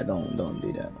 yeah, don't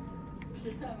do that.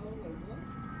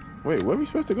 Wait, where are we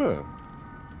supposed to go?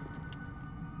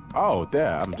 Oh,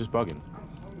 there, I'm just bugging.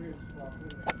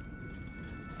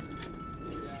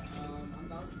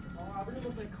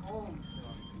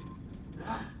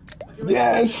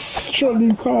 Yes!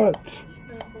 Trolley cart!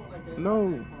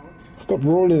 No. Stop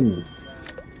rolling!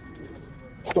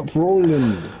 Stop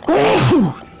rolling!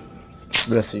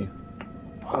 Bless you.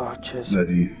 Oh, cheers.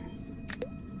 Bloody.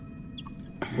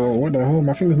 Bro, what the hell?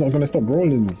 My finger's not gonna stop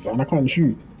rolling, and I can't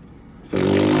shoot.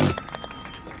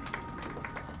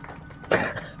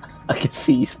 I can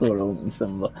see you still rolling,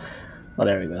 Simba. Oh,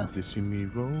 there we go. They see me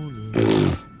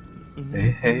rolling.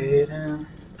 They hate him.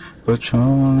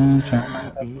 Patrolling,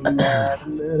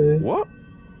 What?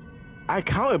 I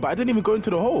counted, but I didn't even go into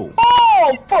the hole.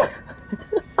 Oh, fuck!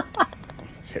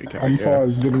 On par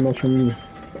is good enough for me.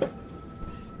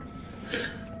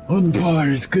 On par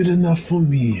is good enough for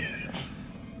me.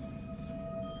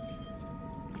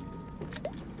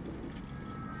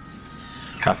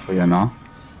 Casper, you know?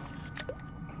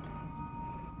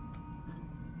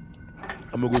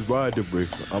 I'm gonna go ride the break.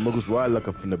 I'm gonna go ride like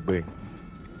I'm finna break.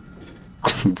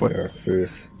 Yeah,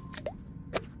 safe.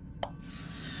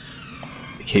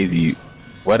 Okezie,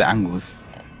 what are the angles?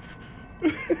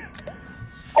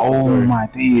 Oh my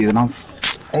days, and I was.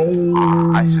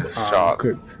 Oh, I just sharp.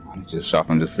 good. I'm just sharp,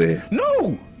 I'm just saying.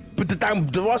 No! But the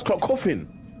Ross Clark coffin.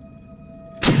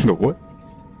 The what?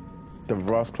 The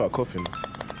Ross Clark coffin.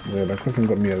 Yeah, that question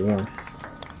got me as well.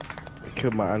 It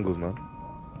killed my angles, man.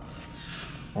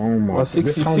 Oh my Well, god.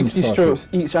 60 strokes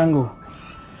each angle.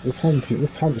 This hump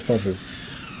stuff is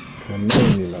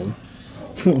annoying me, man.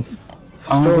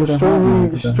 Strawberry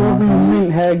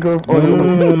mint hair growth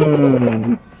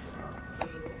oil.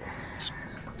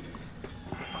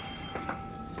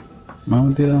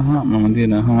 Mama did a hump, mama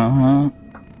did a hump.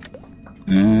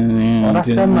 Oh, that's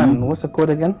them, man. What's the code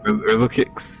again? Little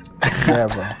kicks. Yeah,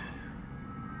 bro.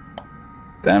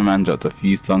 That man dropped a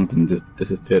few songs and just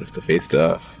disappeared off the face of the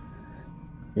earth.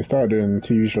 They started doing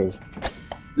TV shows.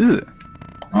 Is it?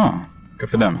 Oh, good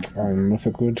for them. What's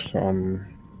it good?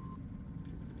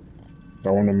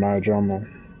 That one of my drama,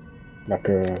 like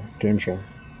a game show.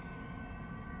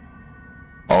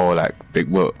 Oh, like Big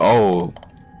Will. Oh,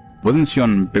 wasn't she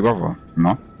on Big Brother?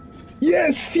 No?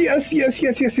 Yes. I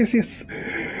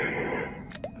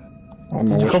don't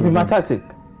know Did you what copy she my was tactic?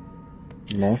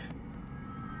 in. No.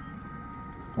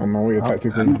 I don't know what your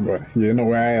tactic is, but you know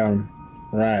where I am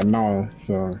right now,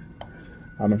 so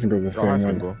I don't think it was the same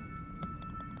one.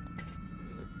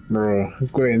 Bro,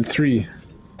 going 3.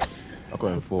 I'm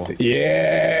going 4.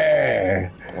 Yeah!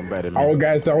 One better than I me. want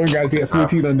guys get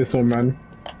 14 on this one, man.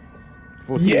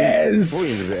 14, Yes! 14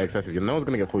 is a bit excessive. No one's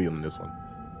gonna get 40 on this one.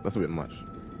 That's a bit much.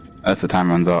 That's the time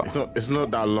runs out. It's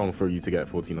not that long for you to get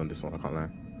 14 on this one. I can't lie.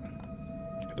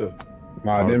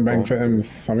 Nah, I didn't bang for M's.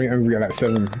 I think M's get like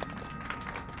 7.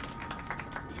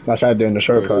 I tried doing the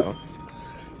shortcut.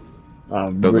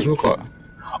 There's a shortcut.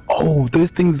 Oh,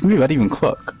 those things move. I didn't even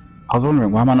clock. I was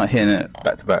wondering why am I not hitting it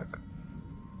back to back?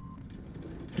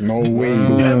 No way.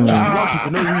 Lucky for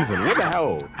no reason. What the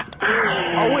hell?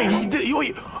 Oh wait, he did.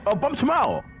 You bumped him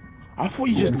out. I thought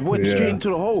you just went straight into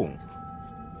the hole.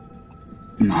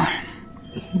 No.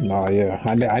 Nah, yeah.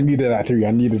 I needed that 3.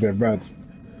 I needed it bad.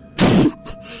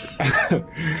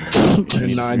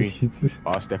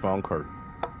 Stefan Kirk.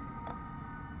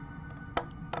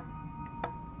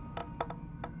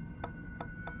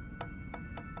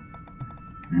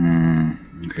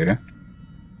 Okay.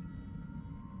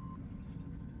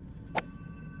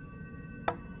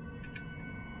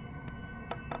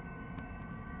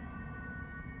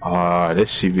 This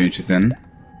should be interesting.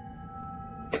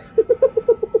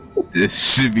 This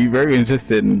should be very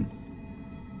interesting.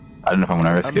 I don't know if I'm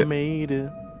gonna risk it. I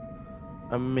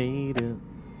made it.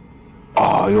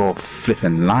 Oh, you're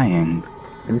flipping lying.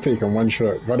 I'm taking one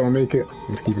shot. If I don't make it,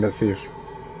 I'm keeping it safe.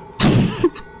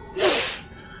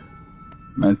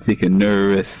 Man's taking no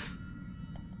risks.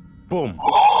 Boom.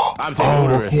 I'm taking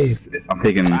no risks. Okay. I'm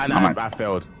taking. I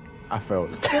failed. I failed.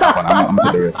 I'm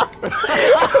to the wrist.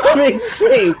 Big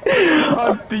sake. I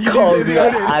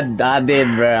I did,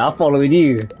 bro. I followed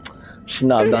you. Should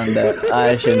not have done that.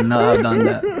 I should not have done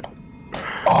that.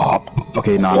 Oh,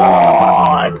 okay, no.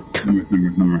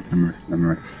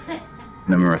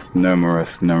 Numerous. No more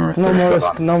risk. Wait,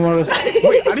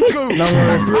 I need to go. No more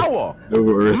risk. Power.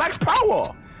 Max power.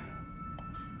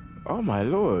 Oh my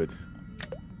lord.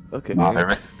 Okay. No, the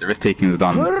risk taking is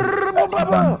done.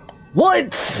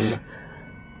 What?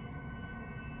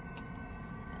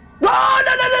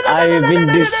 I've been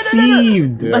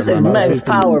deceived. Yeah, I said man, max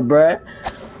power, bruh.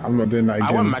 I'm not doing that I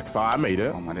again. went max power. I made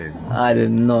it. Oh my days. I did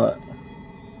not.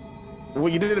 Well,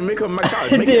 you didn't make a max power.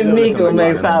 I didn't make a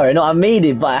max power. No, I made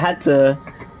it, but I had to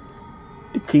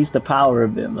decrease the power a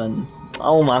bit, man.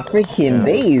 Oh my freaking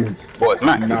days. Well, it's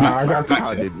max. It's Nah, max. I got It's max.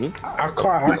 did me. I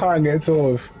can't get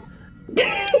 12.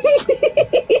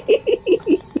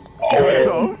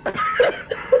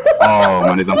 Oh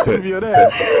man, I'm If cooked. you're there,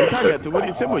 you can't get to what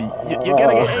it's simple. You're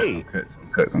getting an A.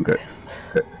 I'm cooked.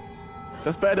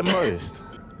 That's better than most.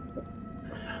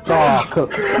 Oh,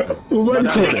 cook.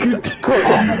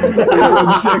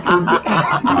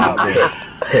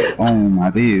 Oh my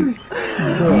days.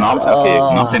 No, okay,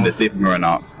 I'm not playing the safe from right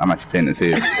now. I'm actually playing the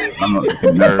safe. I'm not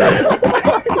taking nervous.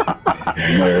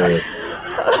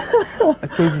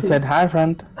 Okezie said hi,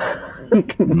 friend.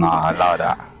 Nah, allow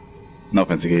that.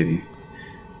 Nothing to Katie.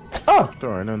 Oh!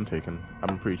 Sorry, none taken.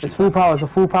 I'm preaching. It's full power, it's a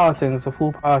full power thing, I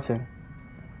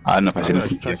don't know if I should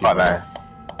listen to it, but like...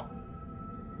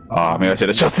 Oh, maybe I should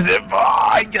have trusted it, but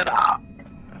I get out.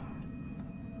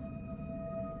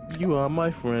 You are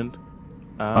my friend.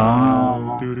 Oh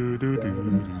my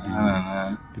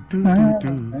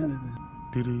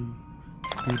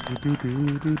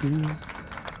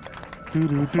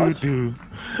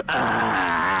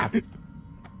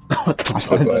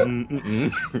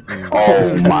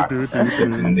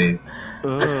days.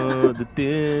 Oh, the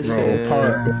dish. Bro,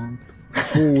 power.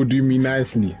 Fool will do me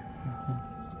nicely.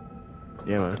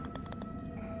 Yeah, man.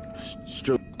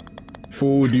 Stroke.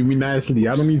 Fool will do me nicely.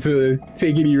 I don't need to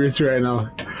take any risks right now.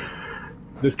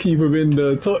 Just keep him in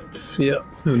the top. Yep.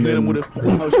 And Hit him then with a full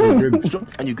house good.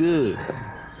 and you good.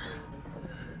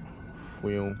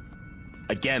 Well,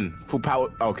 again, full power.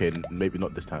 Okay, maybe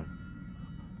not this time.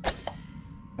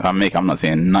 I'm not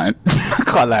saying nothing. I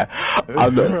can't lie.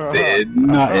 I'm not saying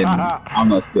nothing. I'm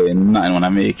not saying nothing when I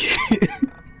make it.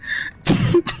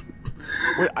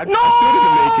 Wait, I still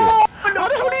didn't make it. How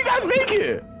the hell do you guys make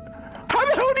it? How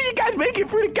the hell do you guys make it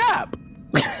through the gap?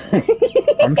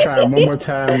 I'm trying one more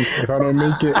time. If I don't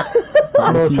make it,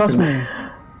 Bro, trust me.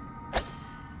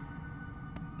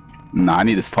 Nah, I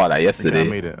need to spot that yesterday. I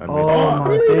made it. Oh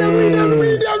my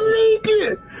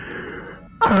days.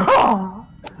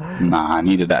 Nah, I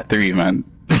needed that 3, man.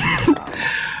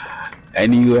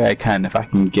 Anywhere I can, if I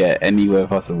can get anywhere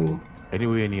possible.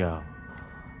 Anyway, anyhow.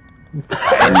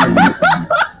 That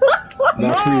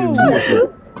 3 is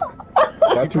beautiful.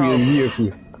 That 3 is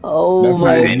beautiful. Oh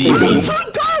my god.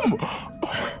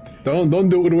 So dumb! Don't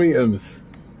do it with weight ums.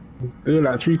 Do it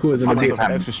like 3/4 I'll of take the your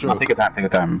time. Extra I'll take your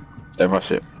time. Don't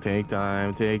rush it. Take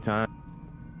time.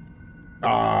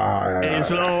 Ah, And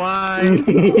slow wine.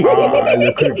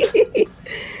 you're cooked.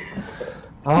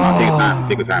 Nah,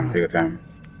 take your time.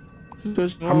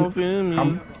 Just off in me.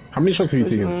 How many shots have you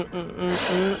taken?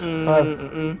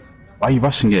 Why are you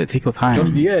rushing it? Take your time.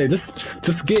 Just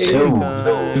get Chill. in.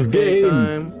 Just get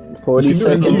in. 40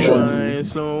 seconds.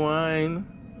 Slow wine.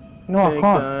 No, I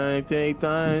can't. Take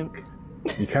time.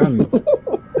 You can.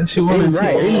 She wanted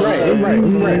Aim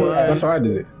right. That's how I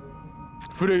did it.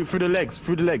 Through the legs.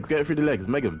 Get it through the legs.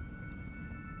 Make him.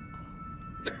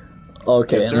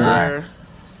 Okay, Yes, sir.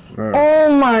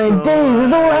 Oh my days,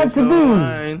 that's all I have to do.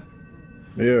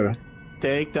 Yeah.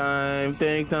 Take time.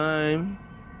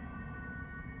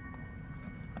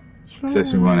 Says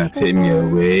she wanna take me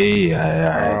away.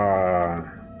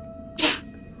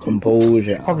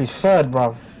 composure. Probably third,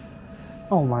 bruv.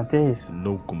 Oh my days.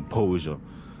 No composure.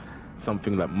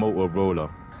 Something like Motorola.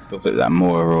 Something like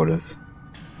more rollers.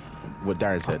 What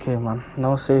Darren said. Okay, man.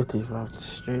 No safeties, bro.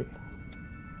 Straight.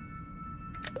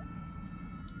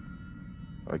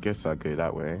 I guess I'll go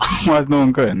that way. Why is no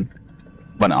one going?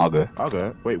 But I'll go. I'll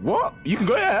go. Wait, what? You can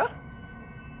go there?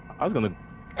 I was gonna...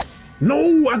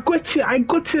 No, I got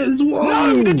it as well.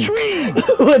 No, the tree!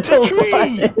 What The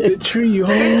tree! The tree,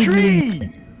 The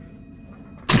tree!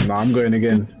 Nah, I'm going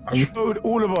again. Showed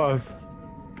all of us.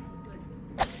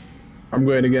 I'm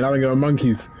going again. I don't go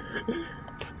monkeys.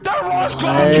 That Ross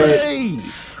Clark tree!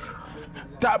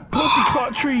 That pussy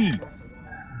Clark tree!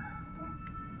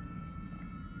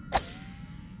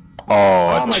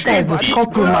 Oh, My guys, just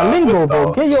copying my lingo,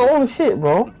 bro. Get your own shit,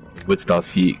 bro. Woodstyle's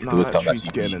peak. The Nah, that Woodstyle's tree's actually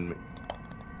getting peak. in me.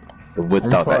 The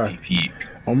Woodstyle's fire. actually peak.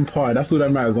 On par, that's all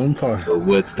that matters, on par. The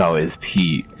Woodstyle is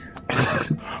peak.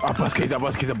 Ah, bus case.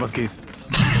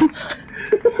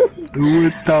 The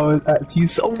Woodstyle is actually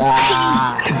so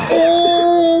Oh,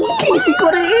 he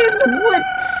got it in. What?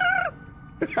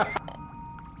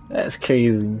 That's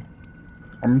crazy.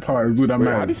 On par is all that Wait,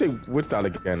 how do you matters. say Woodstyle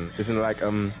again? Isn't it like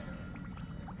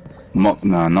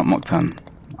No, not Mockton.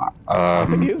 I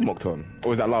think it is Mockton.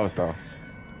 Or is that Lava Style?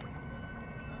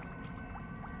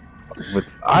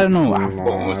 I don't know. I forgot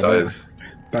what Nah, Woodstyle is.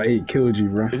 That 8 killed you,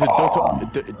 bro. Is it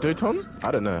Doton?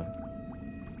 I don't know.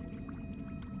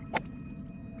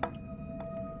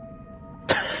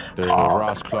 The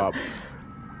Ross Club.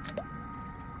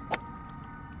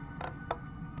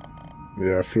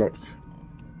 Yeah, I flopped.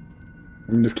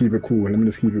 Let me just keep it cool.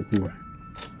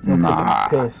 Nah,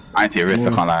 Piss. I ain't take risks.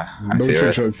 I can't lie. I No take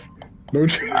trick risks. shots. No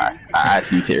trick. I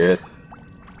actually take risks.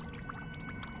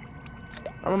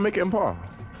 I'm gonna make it in par.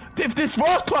 If this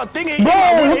Ross Club thing ain't Bro, in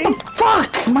my what way, the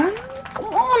fuck, man? Come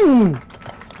on!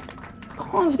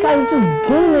 Come on, this guy's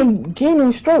just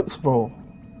gaining strokes, bro.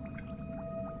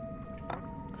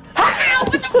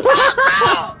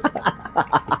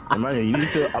 man, you need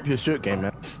to up your stroke game,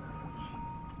 man.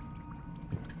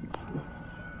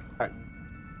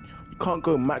 You can't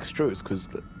go max strokes because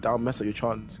that'll mess up your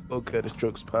chance. Go get the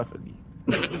strokes perfectly.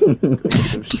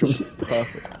 The strokes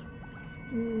perfect.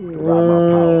 Right, my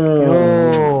power.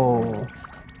 Yo.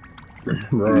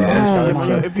 Bro, Yeah.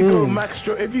 my If you go days.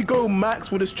 if you go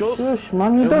max with the strokes, Shush,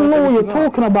 man, you It don't was know what you're everything up.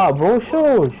 talking about, bro.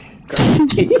 Shush.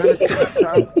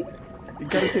 you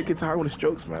gotta take your time with the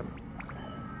strokes, man.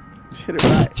 Just hit it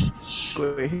right. Go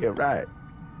ahead, hit it right.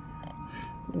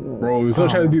 bro, it's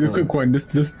not trying to do the quick one. Just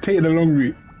take the long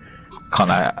route. Can't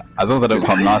lie. As long as I don't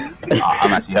come last,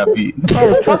 I'm actually happy.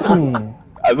 Bro, trust me.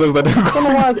 As long as I don't I don't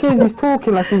know why Okazie's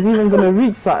talking like he's even gonna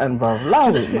reach something, bro.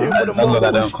 Allow it, man. As long as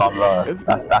I don't come last,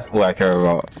 that's all I care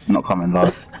about. Not coming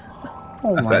last.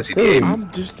 Oh That's my actually days. game.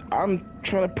 I'm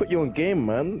trying to put you on game,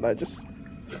 man. Like just.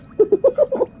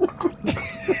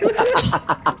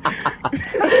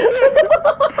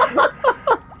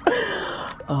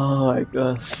 Oh my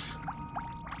gosh.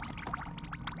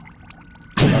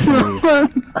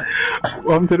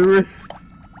 Welcome to the wrist.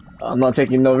 I'm not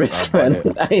taking no risk, man.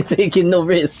 I ain't taking no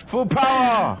risk. Full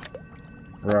power!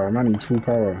 Bro, man needs full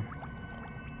power.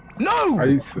 No! Are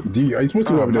you supposed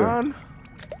to go up there? man.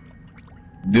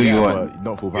 Do you Yeah, want? but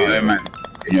not full You're power. a man.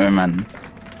 You're a man.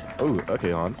 Oh,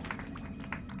 okay, Hans.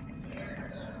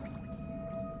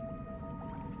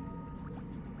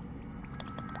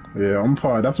 Yeah, on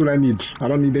par. That's what I need. I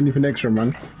don't need anything extra,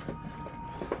 man.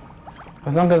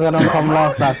 As long as I don't come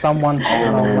last like someone,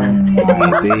 I don't win.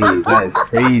 My days, that is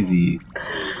crazy.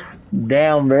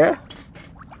 Damn, bruh.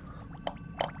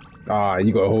 Ah,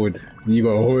 you got to hold.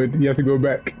 You have to go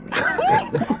back.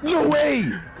 No way!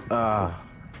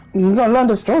 You gotta learn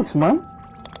the strokes, man.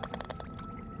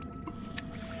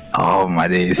 Oh my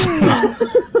days.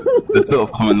 The thought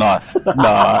of coming last.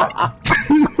 Nah.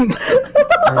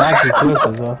 I'm actually close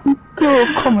as well. The thought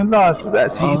of coming last is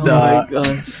actually Oh my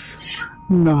gosh.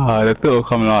 Nah, the thought of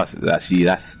coming last is actually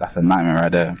that's a nightmare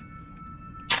right there.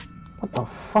 What the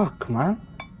fuck, man?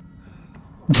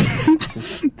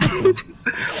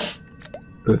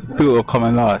 The thought of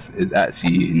coming last is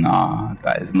actually nah,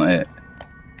 that is not it.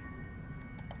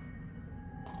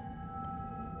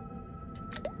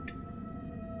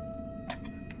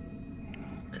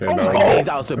 Okay, Oh no, my god,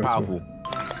 that was so powerful.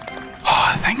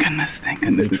 Oh, thank goodness, thank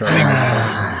goodness, thank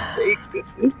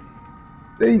goodness.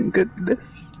 Thank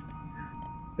goodness.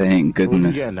 Thank What are you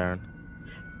goodness. getting, Darren?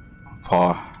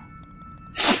 Par.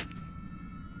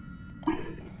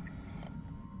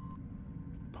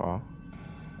 Par.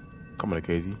 Come on,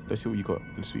 Okezie. Let's see what you got.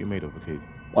 Let's see what you made of, Okezie.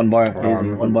 One bar,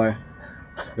 Okezie, one bar.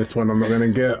 This one I'm not gonna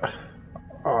get.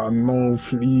 Oh no,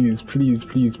 please.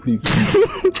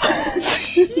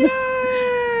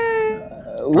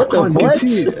 What the can't fuck?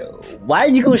 see Why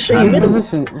did you go straight middle?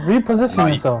 Reposition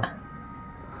yourself.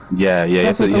 Yeah, you have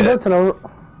Plus you to, can go yeah. to the,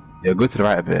 Yeah, go to the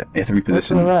right a bit. You have to go to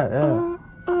reposition. the right, yeah.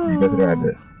 You go to the right a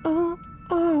bit.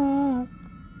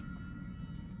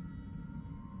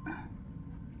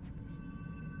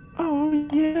 Oh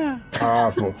yeah.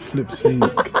 Ah, for flip's sake.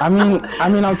 I mean,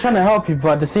 I'm trying to help you,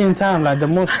 but at the same time, like, the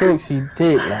more strokes you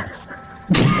take, like,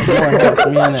 the more it hurts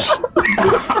me, innit?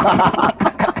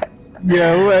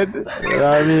 Yeah, what? You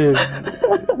know what I mean?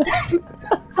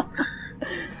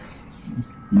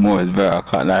 More is better, I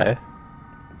can't lie.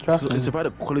 Trust It's me. about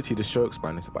the quality of the strokes,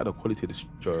 man. It's about the quality of the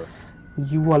stroke.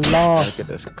 You are Gotta lost. get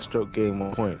that stroke game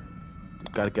on point.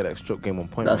 Gotta get that stroke game on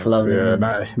point. That's man. lovely, Yeah,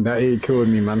 man. that 8 killed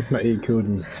me, man. That 8 killed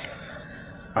me.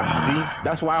 See,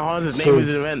 that's why Hans' name is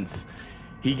immense.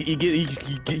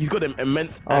 He's got them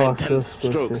immense and intense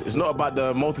strokes. It's not about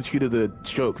the multitude of the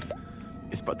strokes.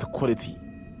 It's about the quality.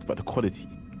 It's about the quality.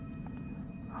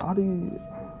 How do you?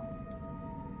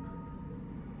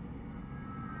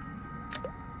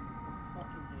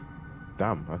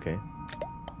 Damn. Okay.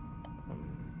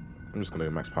 I'm just gonna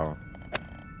go max power.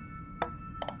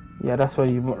 Yeah, that's why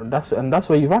you. That's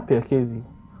why you rap here, Okezie.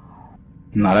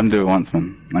 Nah, let him do it once,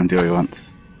 man. Let him do it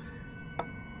once.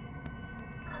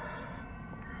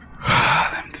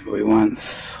 Let him do it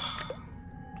once.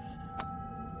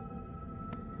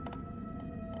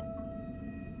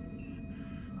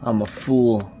 I'm a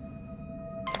fool.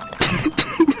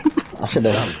 I should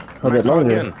have held it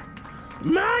longer.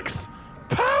 Max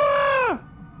power.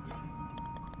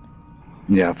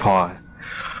 Yeah, power.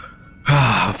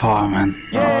 Power, man.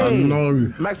 Oh no.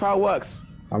 Max power works.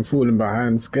 I'm falling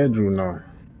behind schedule now.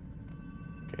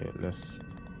 Okay, let's.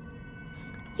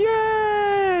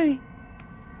 Yay!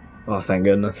 Oh, thank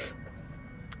goodness.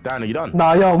 Dan, are you done?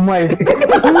 Nah, yo, mate. I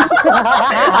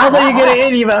thought you get it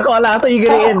in, man. I thought you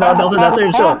get it in. No, the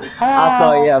third shot. I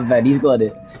thought, yeah, man, he's got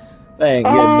it. Thank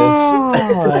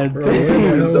goodness.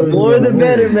 The more the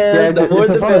better, man. Yeah, the more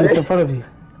the better. It's in front of you.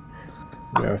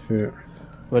 Yeah, that's it.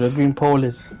 Where the green pole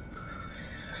is.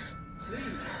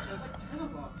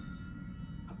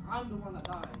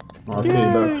 I'll say that.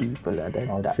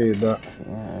 I'll say that.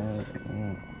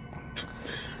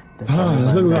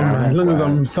 As long as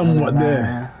I'm somewhat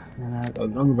there. As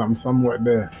long as I'm somewhat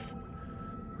there.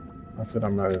 That's what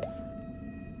I'm at.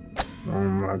 Oh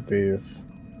my days.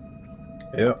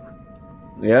 Yep.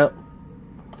 Yep.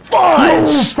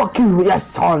 Oh, fuck you!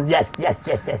 Yes, Hans. Yes. Yes.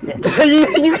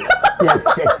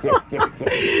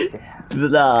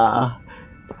 Nah.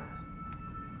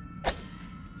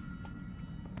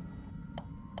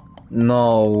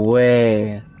 No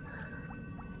way.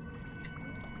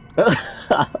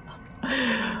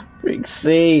 Freak's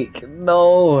sake,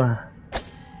 no.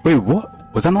 Wait,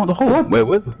 what? Was that not the hole? Wait,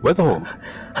 where's the hole?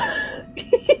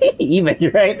 Even,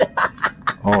 you're right.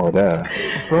 Oh, there.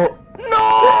 Bro.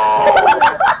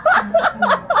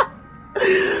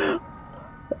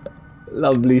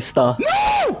 Lovely stuff.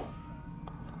 No!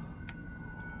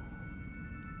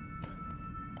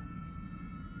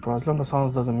 Bro, as long as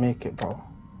Hans doesn't make it, bro.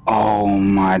 Oh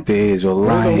my days, you're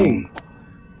lying.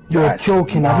 You're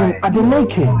joking. I didn't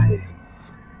make it.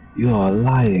 You're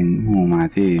lying. Oh my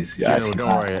days. Yeah, no,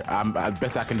 don't worry. The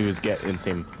best I can do is get in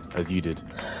same as you did.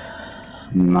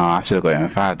 Nah, I should have got it in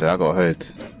 5 there. I got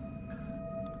hurt.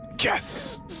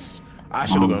 Yes! I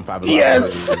should have gone 5 as well.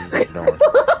 Yes! Don't worry.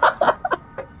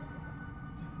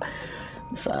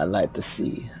 That's what I like to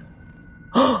see.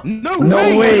 No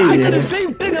way! I did the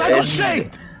same thing and I got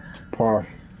shaked! Par.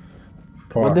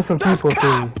 We're different people,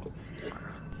 too.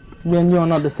 Me and you are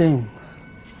not the same.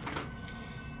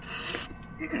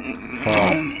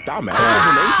 Damn, man.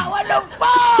 What the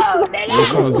fuck? Here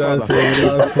comes that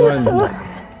last one.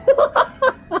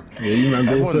 Yeah, you man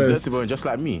go Everyone's first. Zesty just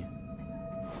like me.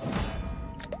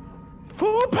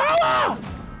 Full power!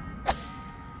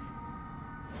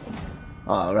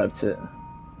 Oh, I wrapped it.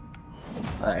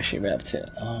 I actually wrapped it.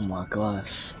 Oh my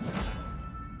gosh.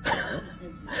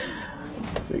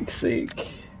 Freak's sake.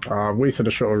 I wasted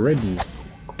a shot already.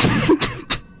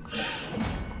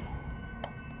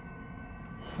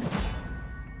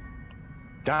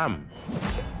 Damn.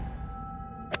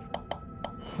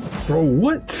 Bro,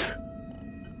 what?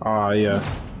 Ah, yeah.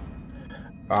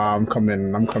 I'm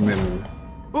coming.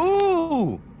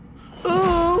 Ooh!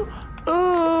 Ooh!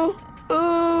 Ooh!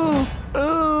 Ooh!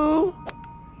 Ooh!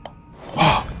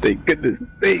 Oh, thank goodness.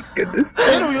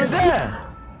 General, you're there!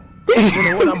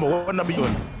 General, what number you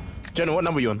on? General, what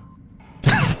number you on?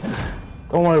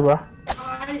 Don't worry, bro.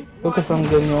 Look at some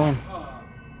getting you on.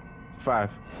 5.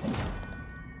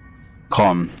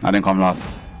 Calm. I didn't come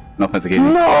last. No offense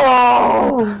again.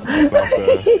 No!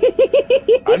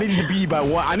 I need you to be by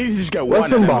 1. I need you to just get 1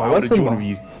 and then Simba? I would have joined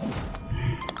you.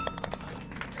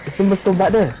 Is Simba still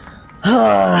back there?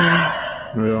 Yeah.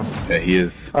 Yeah, he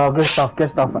is. Oh, good stuff.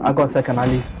 I got second at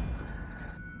least.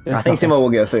 I think Simba will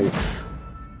get 6.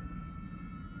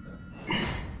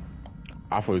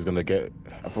 I thought he was gonna hit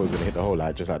the hole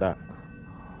just like that.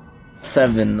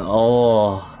 7.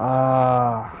 Oh.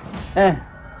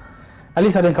 At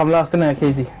least I didn't come last, didn't I,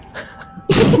 Okezie?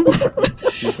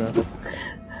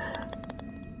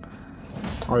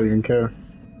 I don't even care.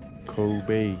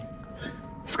 Kobe.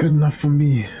 It's good enough for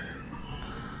me.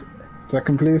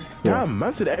 Second place? Yeah,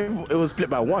 man said it was split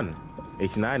by 1.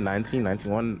 89, 19,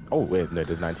 91. Oh wait, no,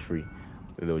 there's 93.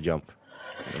 A little jump.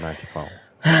 95.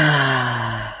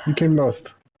 You came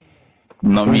last.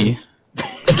 Not me.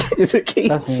 It's Okezie.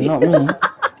 That's me, not me.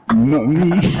 Not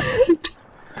me.